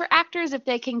consistent work for actors if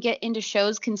they can get into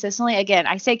shows consistently. Again,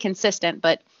 I say consistent,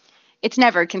 but it's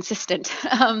never consistent.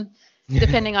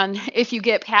 Depending on if you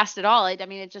get cast at all. I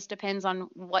mean, it just depends on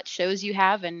what shows you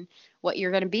have and what you're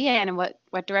going to be in and what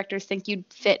directors think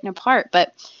you'd fit in a part.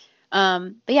 But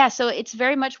yeah, so it's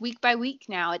very much week by week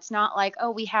now. It's not like,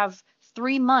 oh, we have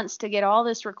 3 months to get all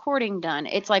this recording done.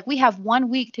 It's like we have 1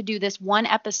 week to do this one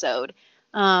episode,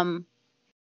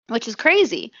 which is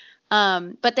crazy.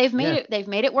 But they've made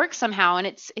it work somehow, and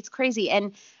it's crazy.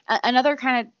 And another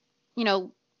kind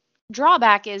of,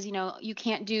 drawback is, you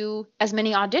can't do as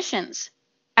many auditions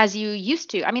as you used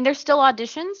to. I mean, there's still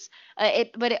auditions,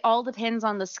 but it all depends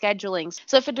on the scheduling.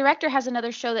 So if a director has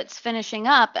another show that's finishing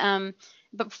up,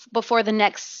 before the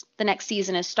next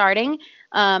season is starting,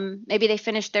 maybe they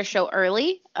finished their show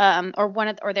early,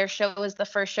 or their show is the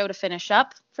first show to finish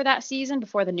up for that season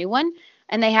before the new one,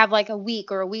 and they have like a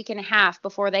week or a week and a half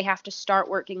before they have to start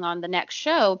working on the next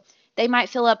show. They might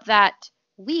fill up that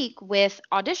week with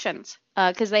auditions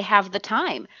because they have the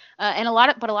time, and a lot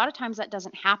of times that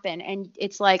doesn't happen, and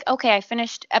it's like, okay, I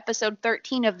finished episode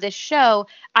 13 of this show,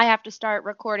 I have to start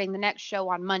recording the next show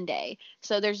on Monday,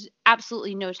 so there's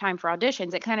absolutely no time for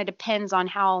auditions. It kind of depends on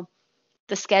how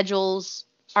the schedules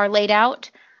are laid out.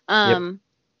 Yep.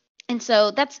 And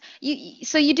so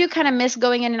you do kind of miss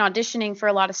going in and auditioning for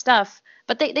a lot of stuff,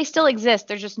 but they still exist.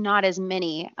 There's just not as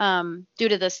many due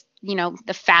to this,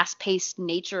 the fast-paced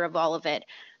nature of all of it.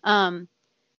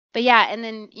 But yeah, and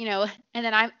then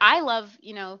I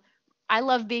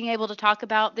love being able to talk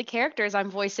about the characters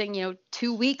I'm voicing,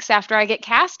 2 weeks after I get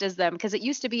cast as them, because it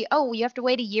used to be, oh, you have to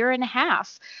wait a year and a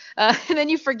half, and then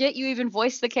you forget you even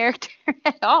voiced the character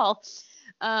at all.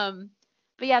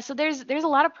 But yeah, so there's a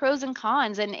lot of pros and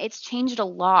cons, and it's changed a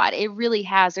lot. It really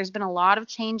has. There's been a lot of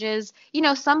changes,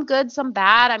 some good, some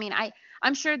bad. I mean,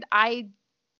 I'm sure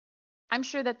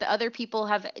that the other people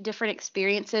have different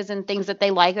experiences and things that they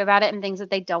like about it and things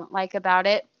that they don't like about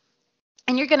it.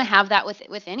 And you're going to have that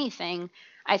with anything.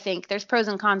 I think there's pros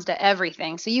and cons to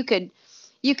everything. So you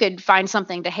could find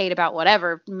something to hate about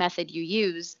whatever method you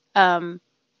use.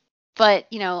 But,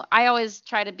 I always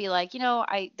try to be like,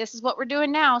 this is what we're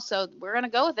doing now, so we're going to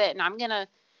go with it. And I'm going to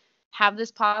have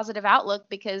this positive outlook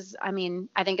because, I mean,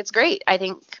 I think it's great. I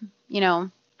think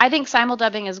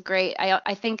simuldubbing is great.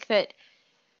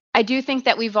 I do think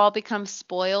that we've all become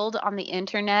spoiled on the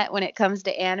internet when it comes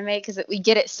to anime because we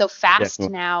get it so fast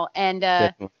Definitely. now. And,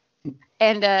 Definitely.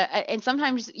 and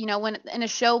sometimes, when a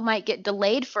show might get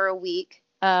delayed for a week,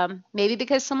 maybe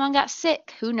because someone got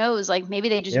sick, who knows? Like maybe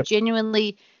they just Yep.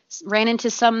 genuinely ran into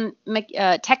some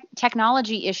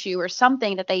technology issue or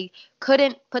something that they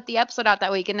couldn't put the episode out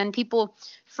that week, and then people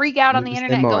freak out on the Lose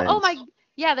their internet and go, minds.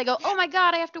 they go, oh my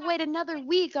God, I have to wait another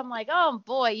week. I'm like, oh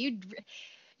boy, you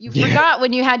Yeah. forgot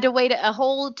when you had to wait a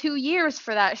whole 2 years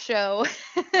for that show.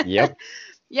 Yep.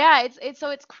 Yeah,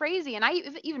 it's crazy, and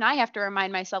I have to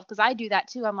remind myself because I do that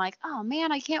too. I'm like, oh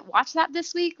man, I can't watch that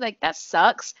this week. Like that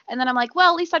sucks. And then I'm like,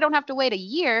 well, at least I don't have to wait a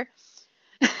year.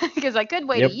 Because I could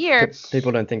wait a Yep. year.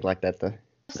 People don't think like that though.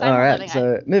 So I'm All right. living-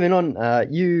 So moving on,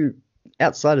 you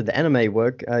outside of the anime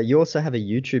work, you also have a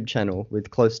YouTube channel with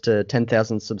close to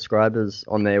 10,000 subscribers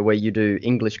on there where you do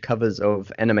English covers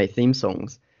of anime theme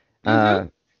songs.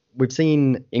 We've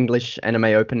seen English anime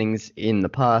openings in the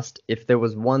past. If there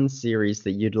was one series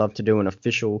that you'd love to do an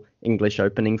official English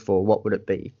opening for, what would it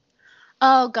be?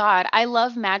 Oh God, I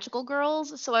love Magical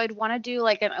Girls, so I'd want to do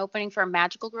like an opening for a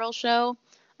Magical Girl show.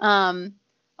 Um,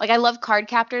 like I love Card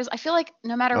Captors. I feel like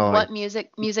no matter Oh, what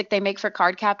music they make for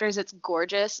Card Captors, it's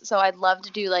gorgeous. So I'd love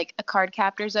to do like a Card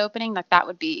Captors opening. Like that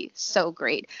would be so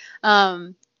great.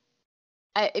 Um,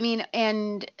 I mean,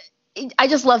 and I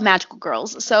just love Magical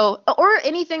Girls. So, or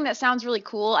anything that sounds really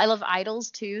cool. I love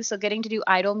idols too. So getting to do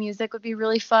idol music would be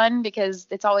really fun because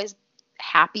it's always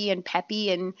happy and peppy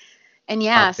and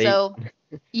yeah. upbeat. So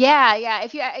yeah, yeah.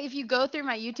 If you go through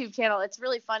my YouTube channel, it's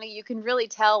really funny. You can really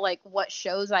tell like what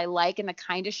shows I like and the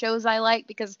kind of shows I like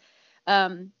because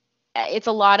um it's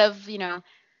a lot of,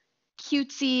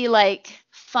 cutesy like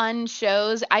fun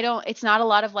shows. I don't it's not a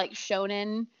lot of like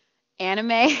shonen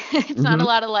anime. It's not a Mm-hmm.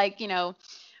 lot of like,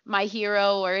 My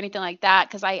Hero or anything like that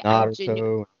because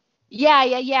Naruto. yeah,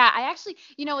 yeah, yeah. I actually,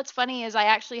 what's funny is I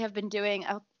actually have been doing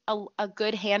a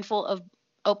good handful of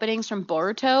openings from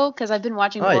Boruto because I've been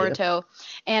watching Oh yeah. Boruto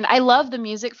and I love the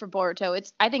music for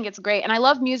Boruto. I think it's great. And I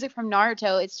love music from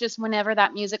Naruto. It's just whenever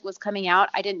that music was coming out,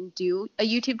 I didn't do a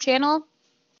YouTube channel.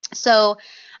 So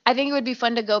I think it would be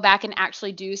fun to go back and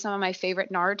actually do some of my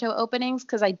favorite Naruto openings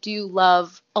because I do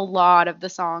love a lot of the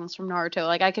songs from Naruto.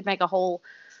 Like I could make a whole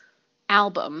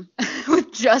album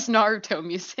with just Naruto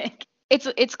music.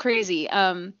 It's crazy.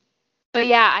 But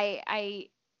yeah,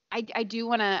 I do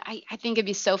want to. I think it'd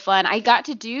be so fun. I got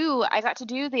to do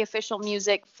the official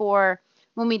music for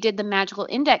when we did the Magical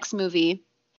Index movie.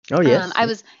 Oh yes. I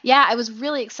was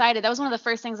really excited. That was one of the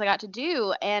first things I got to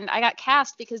do, and I got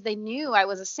cast because they knew I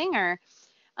was a singer.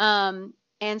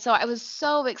 And so I was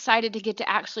so excited to get to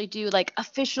actually do like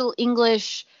official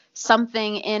English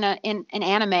something in an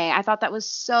anime. I thought that was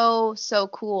so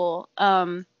cool.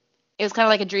 It was kind of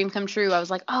like a dream come true. I was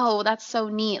like, oh, that's so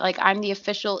neat. Like I'm the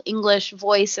official English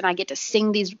voice and I get to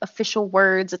sing these official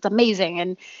words. It's amazing.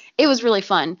 And it was really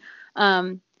fun.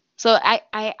 So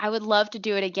I would love to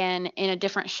do it again in a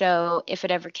different show if it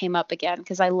ever came up again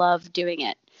because I love doing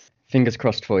it. Fingers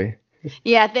crossed for you.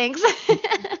 Yeah, thanks.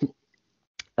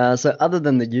 So other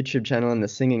than the YouTube channel and the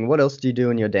singing, what else do you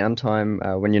do in your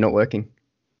downtime when you're not working?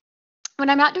 When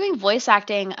I'm not doing voice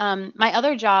acting, my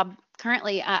other job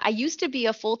currently, I used to be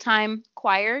a full-time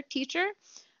choir teacher,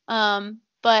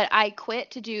 but I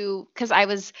quit to do because it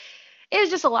was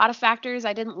just a lot of factors.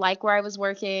 I didn't like where I was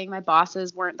working. My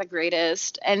bosses weren't the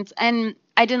greatest, and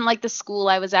I didn't like the school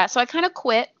I was at, so I kind of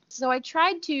quit. So I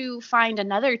tried to find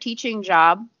another teaching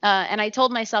job, and I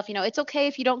told myself, it's okay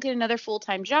if you don't get another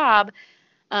full-time job.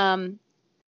 Um,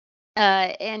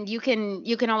 and you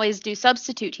can always do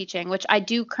substitute teaching, which I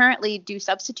do currently do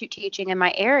substitute teaching in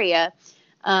my area.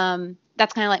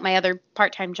 That's kind of like my other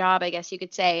part-time job, I guess you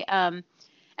could say. And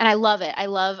I love it.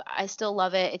 I still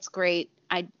love it. It's great.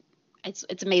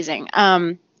 It's amazing.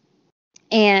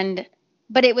 And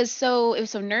but it was so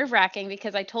nerve-wracking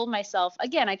because I told myself,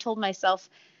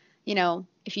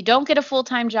 if you don't get a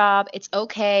full-time job, it's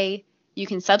okay. You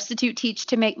can substitute teach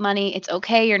to make money. It's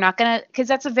okay. You're not gonna, because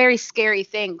that's a very scary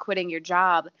thing, quitting your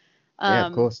job. Yeah, of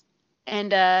Um, course.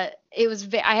 and I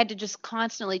had to just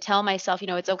constantly tell myself,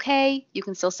 it's okay. You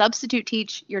can still substitute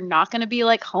teach. You're not gonna be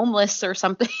like homeless or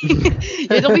something.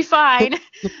 It'll be fine.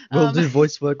 We'll Um, do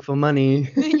voice work for money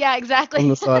yeah, on exactly.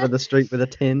 the side of the street with a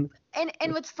tin.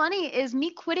 And what's funny is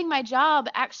me quitting my job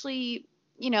actually,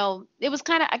 it was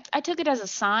kind of I took it as a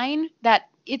sign that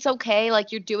it's okay,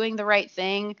 like you're doing the right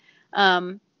thing.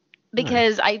 Um, Nice.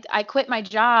 because I quit my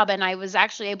job and I was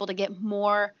actually able to get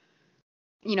more,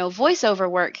 voiceover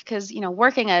work because,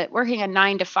 working a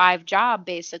 9 to 5 job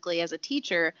basically as a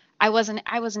teacher, I wasn't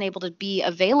able to be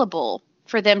available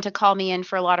for them to call me in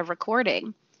for a lot of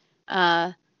recording.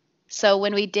 Uh, so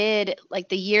when we did like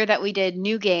the year that we did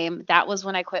New Game, that was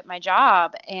when I quit my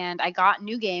job and I got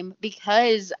New Game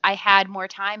because I had more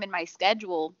time in my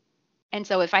schedule. And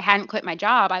so if I hadn't quit my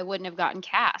job, I wouldn't have gotten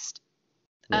cast.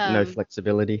 Yeah, no Um,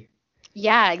 flexibility.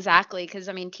 yeah, exactly. Because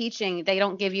I mean, teaching, they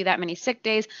don't give you that many sick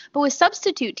days. But with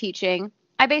substitute teaching,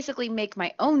 I basically make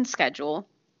my own schedule.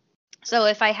 So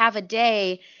if I have a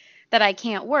day that I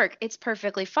can't work, it's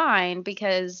perfectly fine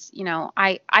because,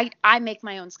 I make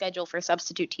my own schedule for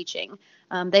substitute teaching.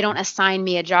 They don't assign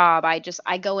me a job.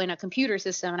 I go in a computer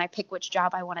system and I pick which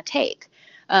job I want to take.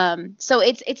 So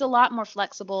it's a lot more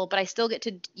flexible, but I still get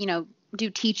to, do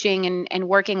teaching and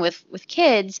working with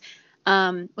kids,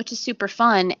 which is super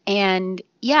fun. And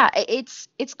yeah,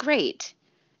 it's great.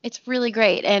 It's really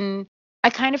great. And I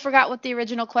kind of forgot what the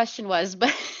original question was,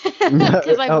 but No,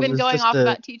 because I've oh, it been was going just off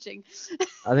about teaching.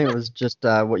 I think it was just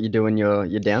what you do in your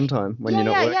downtime when Yeah,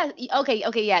 you're not yeah, working. yeah. Okay,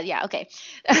 okay, yeah, yeah, okay.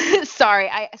 Sorry,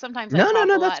 I sometimes I No, no, talk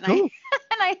a no, lot that's and I cool.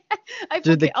 and I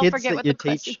Do the forget I'll kids forget that what you the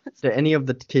question teach, was. do any of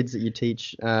the kids that you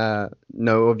teach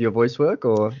know of your voice work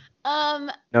or Um,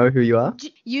 know who you are?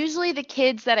 Usually the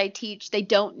kids that I teach, they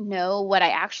don't know what I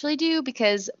actually do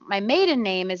because my maiden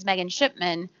name is Megan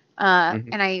Shipman. Hmm.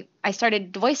 And I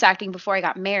started voice acting before I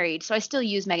got married, so I still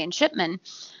use Megan Shipman.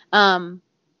 Um,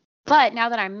 but now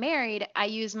that I'm married, I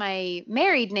use my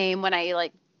married name when I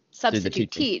like Do the substitute teaching.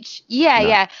 teach. Yeah, No.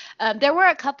 yeah. There were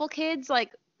a couple kids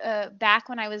like back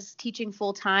when I was teaching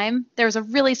full time. There was a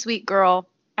really sweet girl.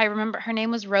 I remember her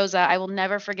name was Rosa. I will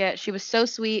never forget. She was so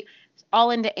sweet,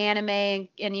 all into anime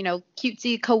and you know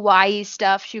cutesy kawaii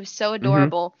stuff. She was so Hmm.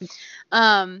 adorable.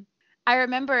 Um, I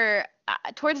remember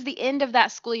towards the end of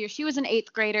that school year, she was an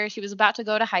eighth grader. She was about to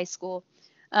go to high school.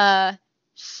 Uh,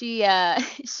 she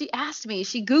asked me.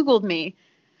 She Googled me,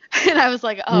 and I was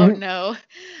like, oh no.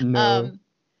 No.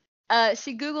 Um,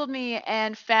 she Googled me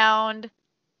and found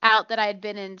out that I had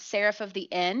been in Seraph of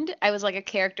the End. I was like a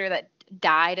character that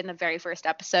died in the very first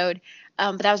episode.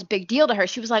 But that was a big deal to her.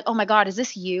 She was like, "Oh my God, is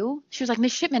this you?" She was like,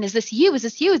 "Miss Shipman, is this you? Is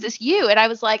this you? Is this you?" And I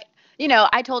was like, you know,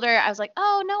 I told her, I was like,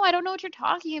 "Oh no, I don't know what you're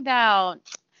talking about.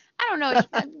 I don't know.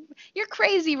 You're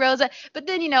crazy, Rosa." But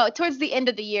then, you know, towards the end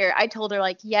of the year, I told her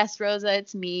like, "Yes, Rosa,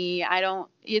 it's me. I don't.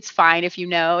 It's fine if you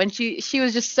know." And she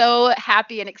was just so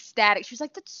happy and ecstatic. She was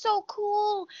like, "That's so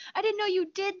cool. I didn't know you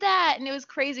did that." And it was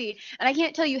crazy. And I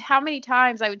can't tell you how many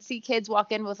times I would see kids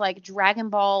walk in with like Dragon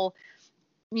Ball,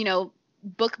 you know,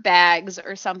 book bags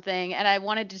or something, and I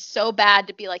wanted to so bad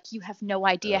to be like, "You have no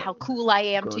idea Uh, how cool I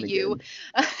am to Gone you."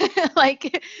 again.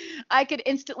 Like I could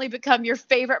instantly become your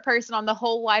favorite person on the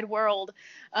whole wide world,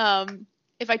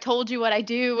 if I told you what I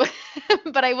do.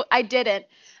 But I didn't.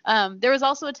 There was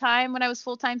also a time when I was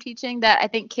full-time teaching that I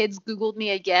think kids Googled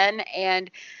me again, and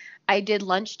I did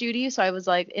lunch duty, so I was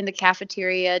like in the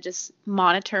cafeteria just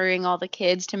monitoring all the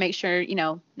kids to make sure, you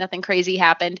know, nothing crazy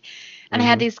happened. And I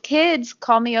had Hmm. these kids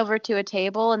call me over to a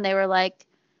table and they were like,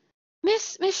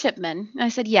 Miss Shipman." And I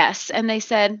said, "Yes." And they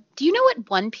said, "Do you know what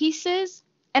One Piece is?"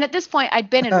 And at this point, I'd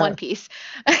been in One Piece.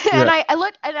 And Yeah. I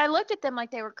looked at them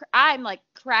like they were I'm like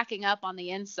cracking up on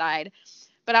the inside.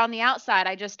 But on the outside,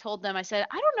 I just told them, I said,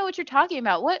 "I don't know what you're talking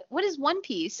about. What is One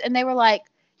Piece?" And they were like,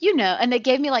 "You know," and they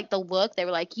gave me like the look. They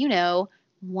were like, "You know,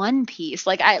 One Piece."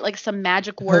 Like I like some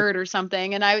magic word or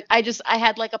something. And I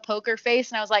had like a poker face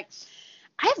and I was like,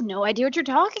 "I have no idea what you're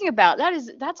talking about.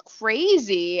 That's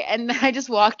crazy." And I just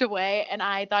walked away and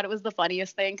I thought it was the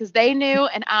funniest thing because they knew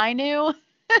and I knew,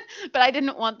 but I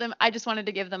didn't want them. I just wanted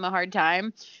to give them a hard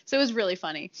time. So it was really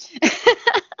funny.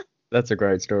 That's a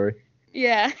great story.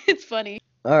 Yeah, it's funny.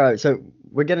 All right, so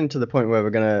we're getting to the point where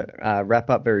we're gonna wrap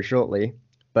up very shortly,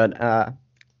 but I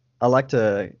like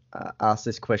to ask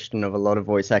this question of a lot of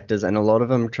voice actors, and a lot of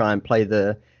them try and play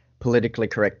the politically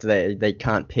correct. They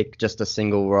can't pick just a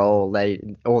single role.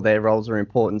 All their roles are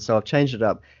important. So I've changed it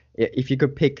up. If you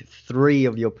could pick three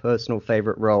of your personal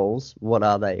favorite roles, what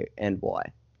are they and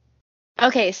why?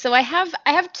 Okay, so I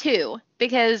have two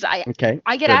because Okay,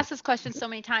 I get good. asked this question so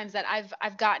many times that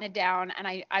I've gotten it down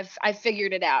and I've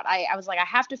figured it out. I was like I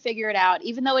have to figure it out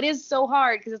even though it is so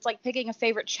hard because it's like picking a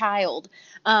favorite child.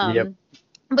 Yep.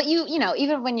 But you know,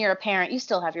 even when you're a parent, you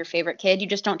still have your favorite kid. You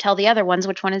just don't tell the other ones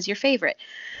which one is your favorite.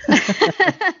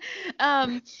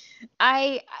 um,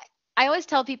 I I always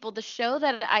tell people the show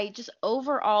that I just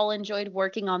overall enjoyed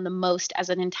working on the most as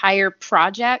an entire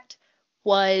project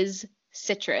was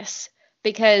Citrus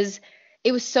because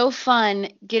it was so fun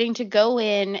getting to go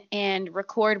in and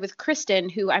record with Kristen,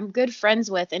 who I'm good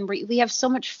friends with, and we have so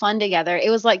much fun together.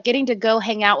 It was like getting to go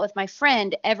hang out with my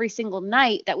friend every single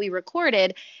night that we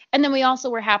recorded, and then we also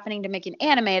were happening to make an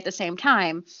anime at the same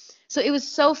time. So it was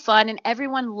so fun, and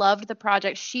everyone loved the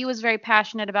project. She was very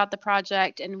passionate about the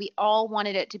project, and we all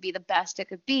wanted it to be the best it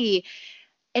could be.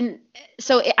 And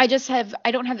so I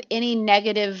don't have any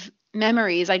negative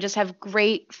memories. I just have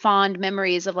great fond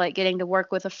memories of like getting to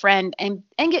work with a friend and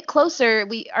get closer.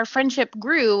 Our friendship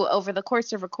grew over the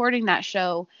course of recording that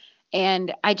show,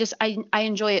 and I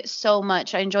enjoy it so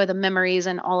much. I enjoy the memories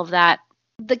and all of that.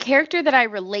 The character that I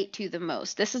relate to the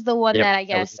most. This is the one Yep. that I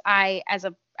That was guess I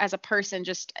as a person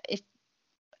just if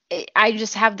I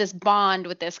just have this bond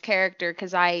with this character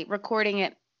because I recording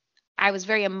it I was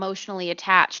very emotionally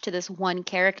attached to this one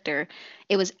character.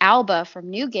 It was Alba from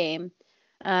New Game,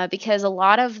 because a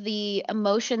lot of the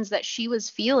emotions that she was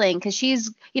feeling, because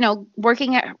she's, you know,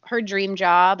 working at her dream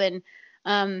job, and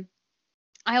um,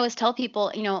 I always tell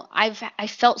people, you know, I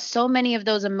felt so many of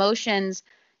those emotions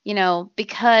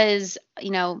because,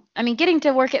 I mean, getting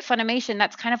to work at Funimation,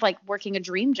 that's kind of like working a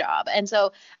dream job. And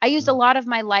so I used a lot of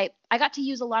my life, I got to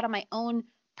use a lot of my own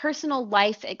personal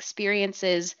life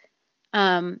experiences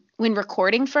when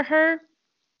recording for her,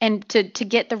 and to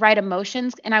get the right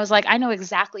emotions. And I was like, I know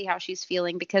exactly how she's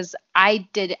feeling, because I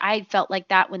felt like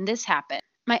that when this happened.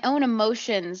 My own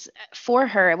emotions for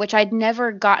her, which I'd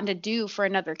never gotten to do for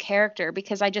another character,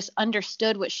 because I just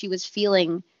understood what she was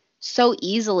feeling so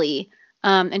easily.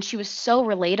 And she was so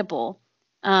relatable,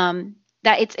 that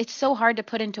it's so hard to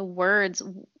put into words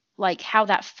like how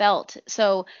that felt.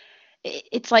 So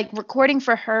it's like recording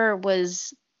for her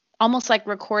was almost like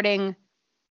recording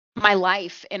my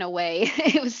life in a way.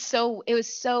 It was so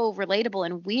relatable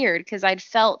and weird, because I'd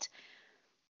felt,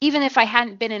 even if I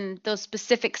hadn't been in those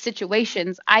specific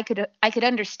situations, I could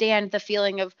understand the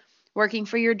feeling of working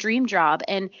for your dream job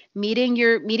and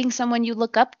meeting someone you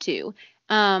look up to,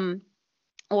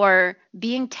 or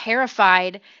being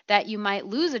terrified that you might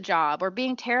lose a job, or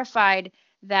being terrified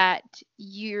that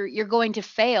you're going to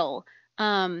fail.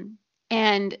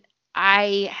 And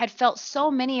I had felt so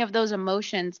many of those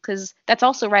emotions, because that's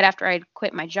also right after I'd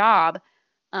quit my job.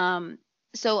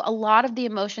 So a lot of the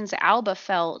emotions Alba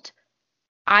felt,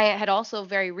 I had also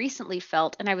very recently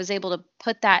felt, and I was able to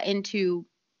put that into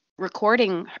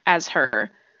recording as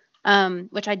her,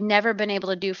 which I'd never been able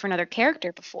to do for another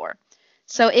character before.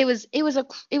 So it was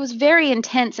very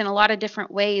intense in a lot of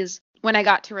different ways when I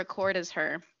got to record as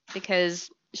her, because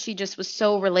she just was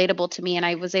so relatable to me, and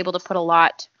I was able to put a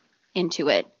lot into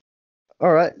it.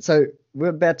 All right, so we're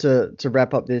about to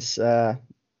wrap up this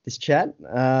this chat.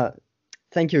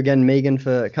 Thank you again, Megan,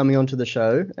 for coming onto the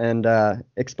show and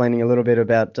explaining a little bit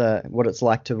about what it's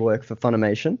like to work for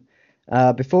Funimation.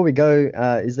 Before we go,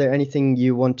 is there anything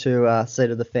you want to say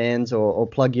to the fans, or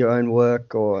plug your own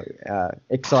work, or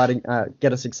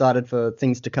get us excited for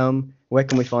things to come? Where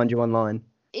can we find you online?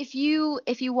 If you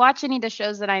watch any of the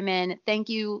shows that I'm in, thank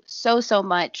you so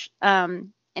much.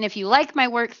 And if you like my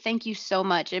work, thank you so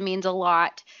much. It means a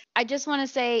lot. I just want to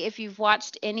say, if you've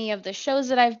watched any of the shows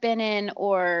that I've been in,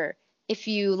 or if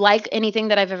you like anything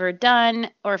that I've ever done,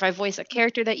 or if I voice a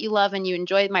character that you love and you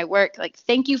enjoyed my work, like,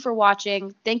 thank you for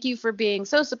watching. Thank you for being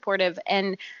so supportive.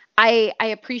 And I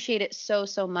appreciate it so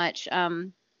much.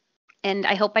 And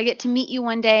I hope I get to meet you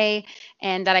one day,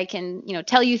 and that I can,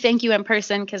 tell you thank you in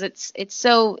person, because it's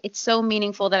so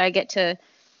meaningful that I get to,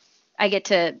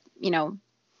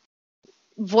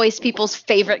 voice people's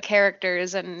favorite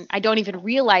characters, and I don't even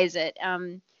realize it.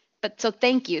 But so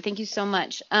thank you so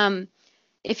much.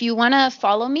 If you want to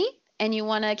follow me and you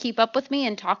want to keep up with me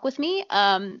and talk with me,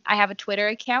 I have a Twitter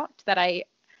account that I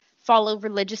follow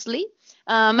religiously.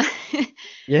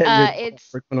 It's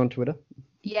frequent on Twitter.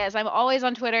 Yes, I'm always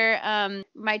on Twitter.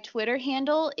 My Twitter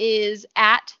handle is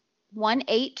at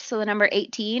 18, so the number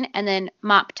 18, and then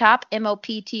Moptop,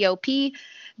 MOPTOP.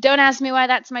 Don't ask me why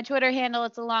that's my Twitter handle.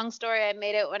 It's a long story. I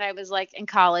made it when I was like in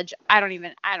college. I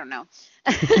don't know.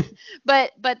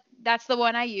 but that's the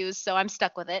one I use, so I'm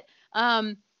stuck with it.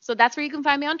 So that's where you can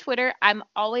find me on Twitter. I'm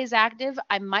always active.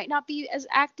 I might not be as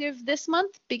active this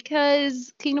month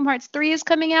because Kingdom Hearts 3 is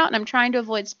coming out, and I'm trying to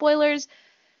avoid spoilers.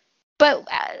 But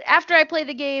after I play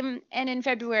the game, and in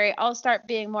February, I'll start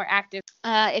being more active.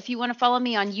 If you want to follow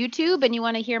me on YouTube and you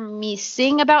want to hear me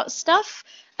sing about stuff,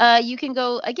 you can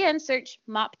go, again, search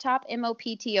Moptop,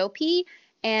 MOPTOP,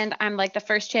 and I'm like the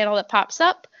first channel that pops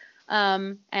up.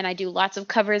 And I do lots of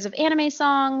covers of anime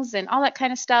songs and all that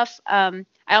kind of stuff. I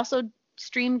also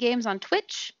stream games on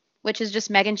Twitch, which is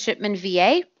just Megan Shipman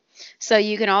VA. So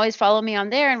you can always follow me on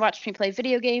there and watch me play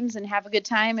video games and have a good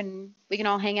time, and we can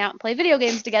all hang out and play video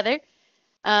games together.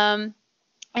 And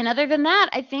other than that,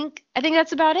 I think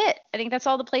that's about it. I think that's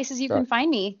all the places you can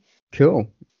find me. Cool.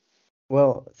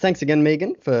 Well, thanks again,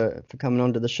 Megan, for coming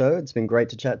on to the show. It's been great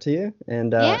to chat to you,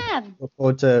 and look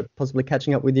forward to possibly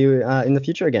catching up with you in the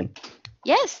future again.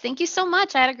 Yes, thank you so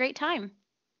much. I had a great time.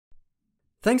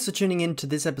 Thanks for tuning in to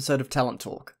this episode of Talent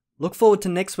Talk. Look forward to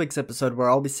next week's episode, where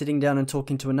I'll be sitting down and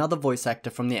talking to another voice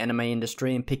actor from the anime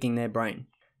industry and picking their brain.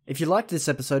 If you liked this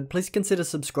episode, please consider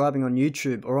subscribing on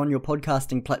YouTube or on your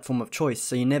podcasting platform of choice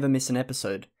so you never miss an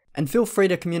episode. And feel free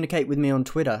to communicate with me on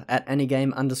Twitter at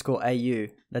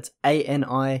Anigame_AU. That's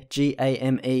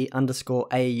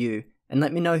ANIGAME_AU. And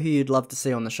let me know who you'd love to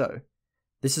see on the show.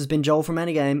 This has been Joel from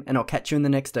Anigame, and I'll catch you in the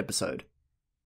next episode.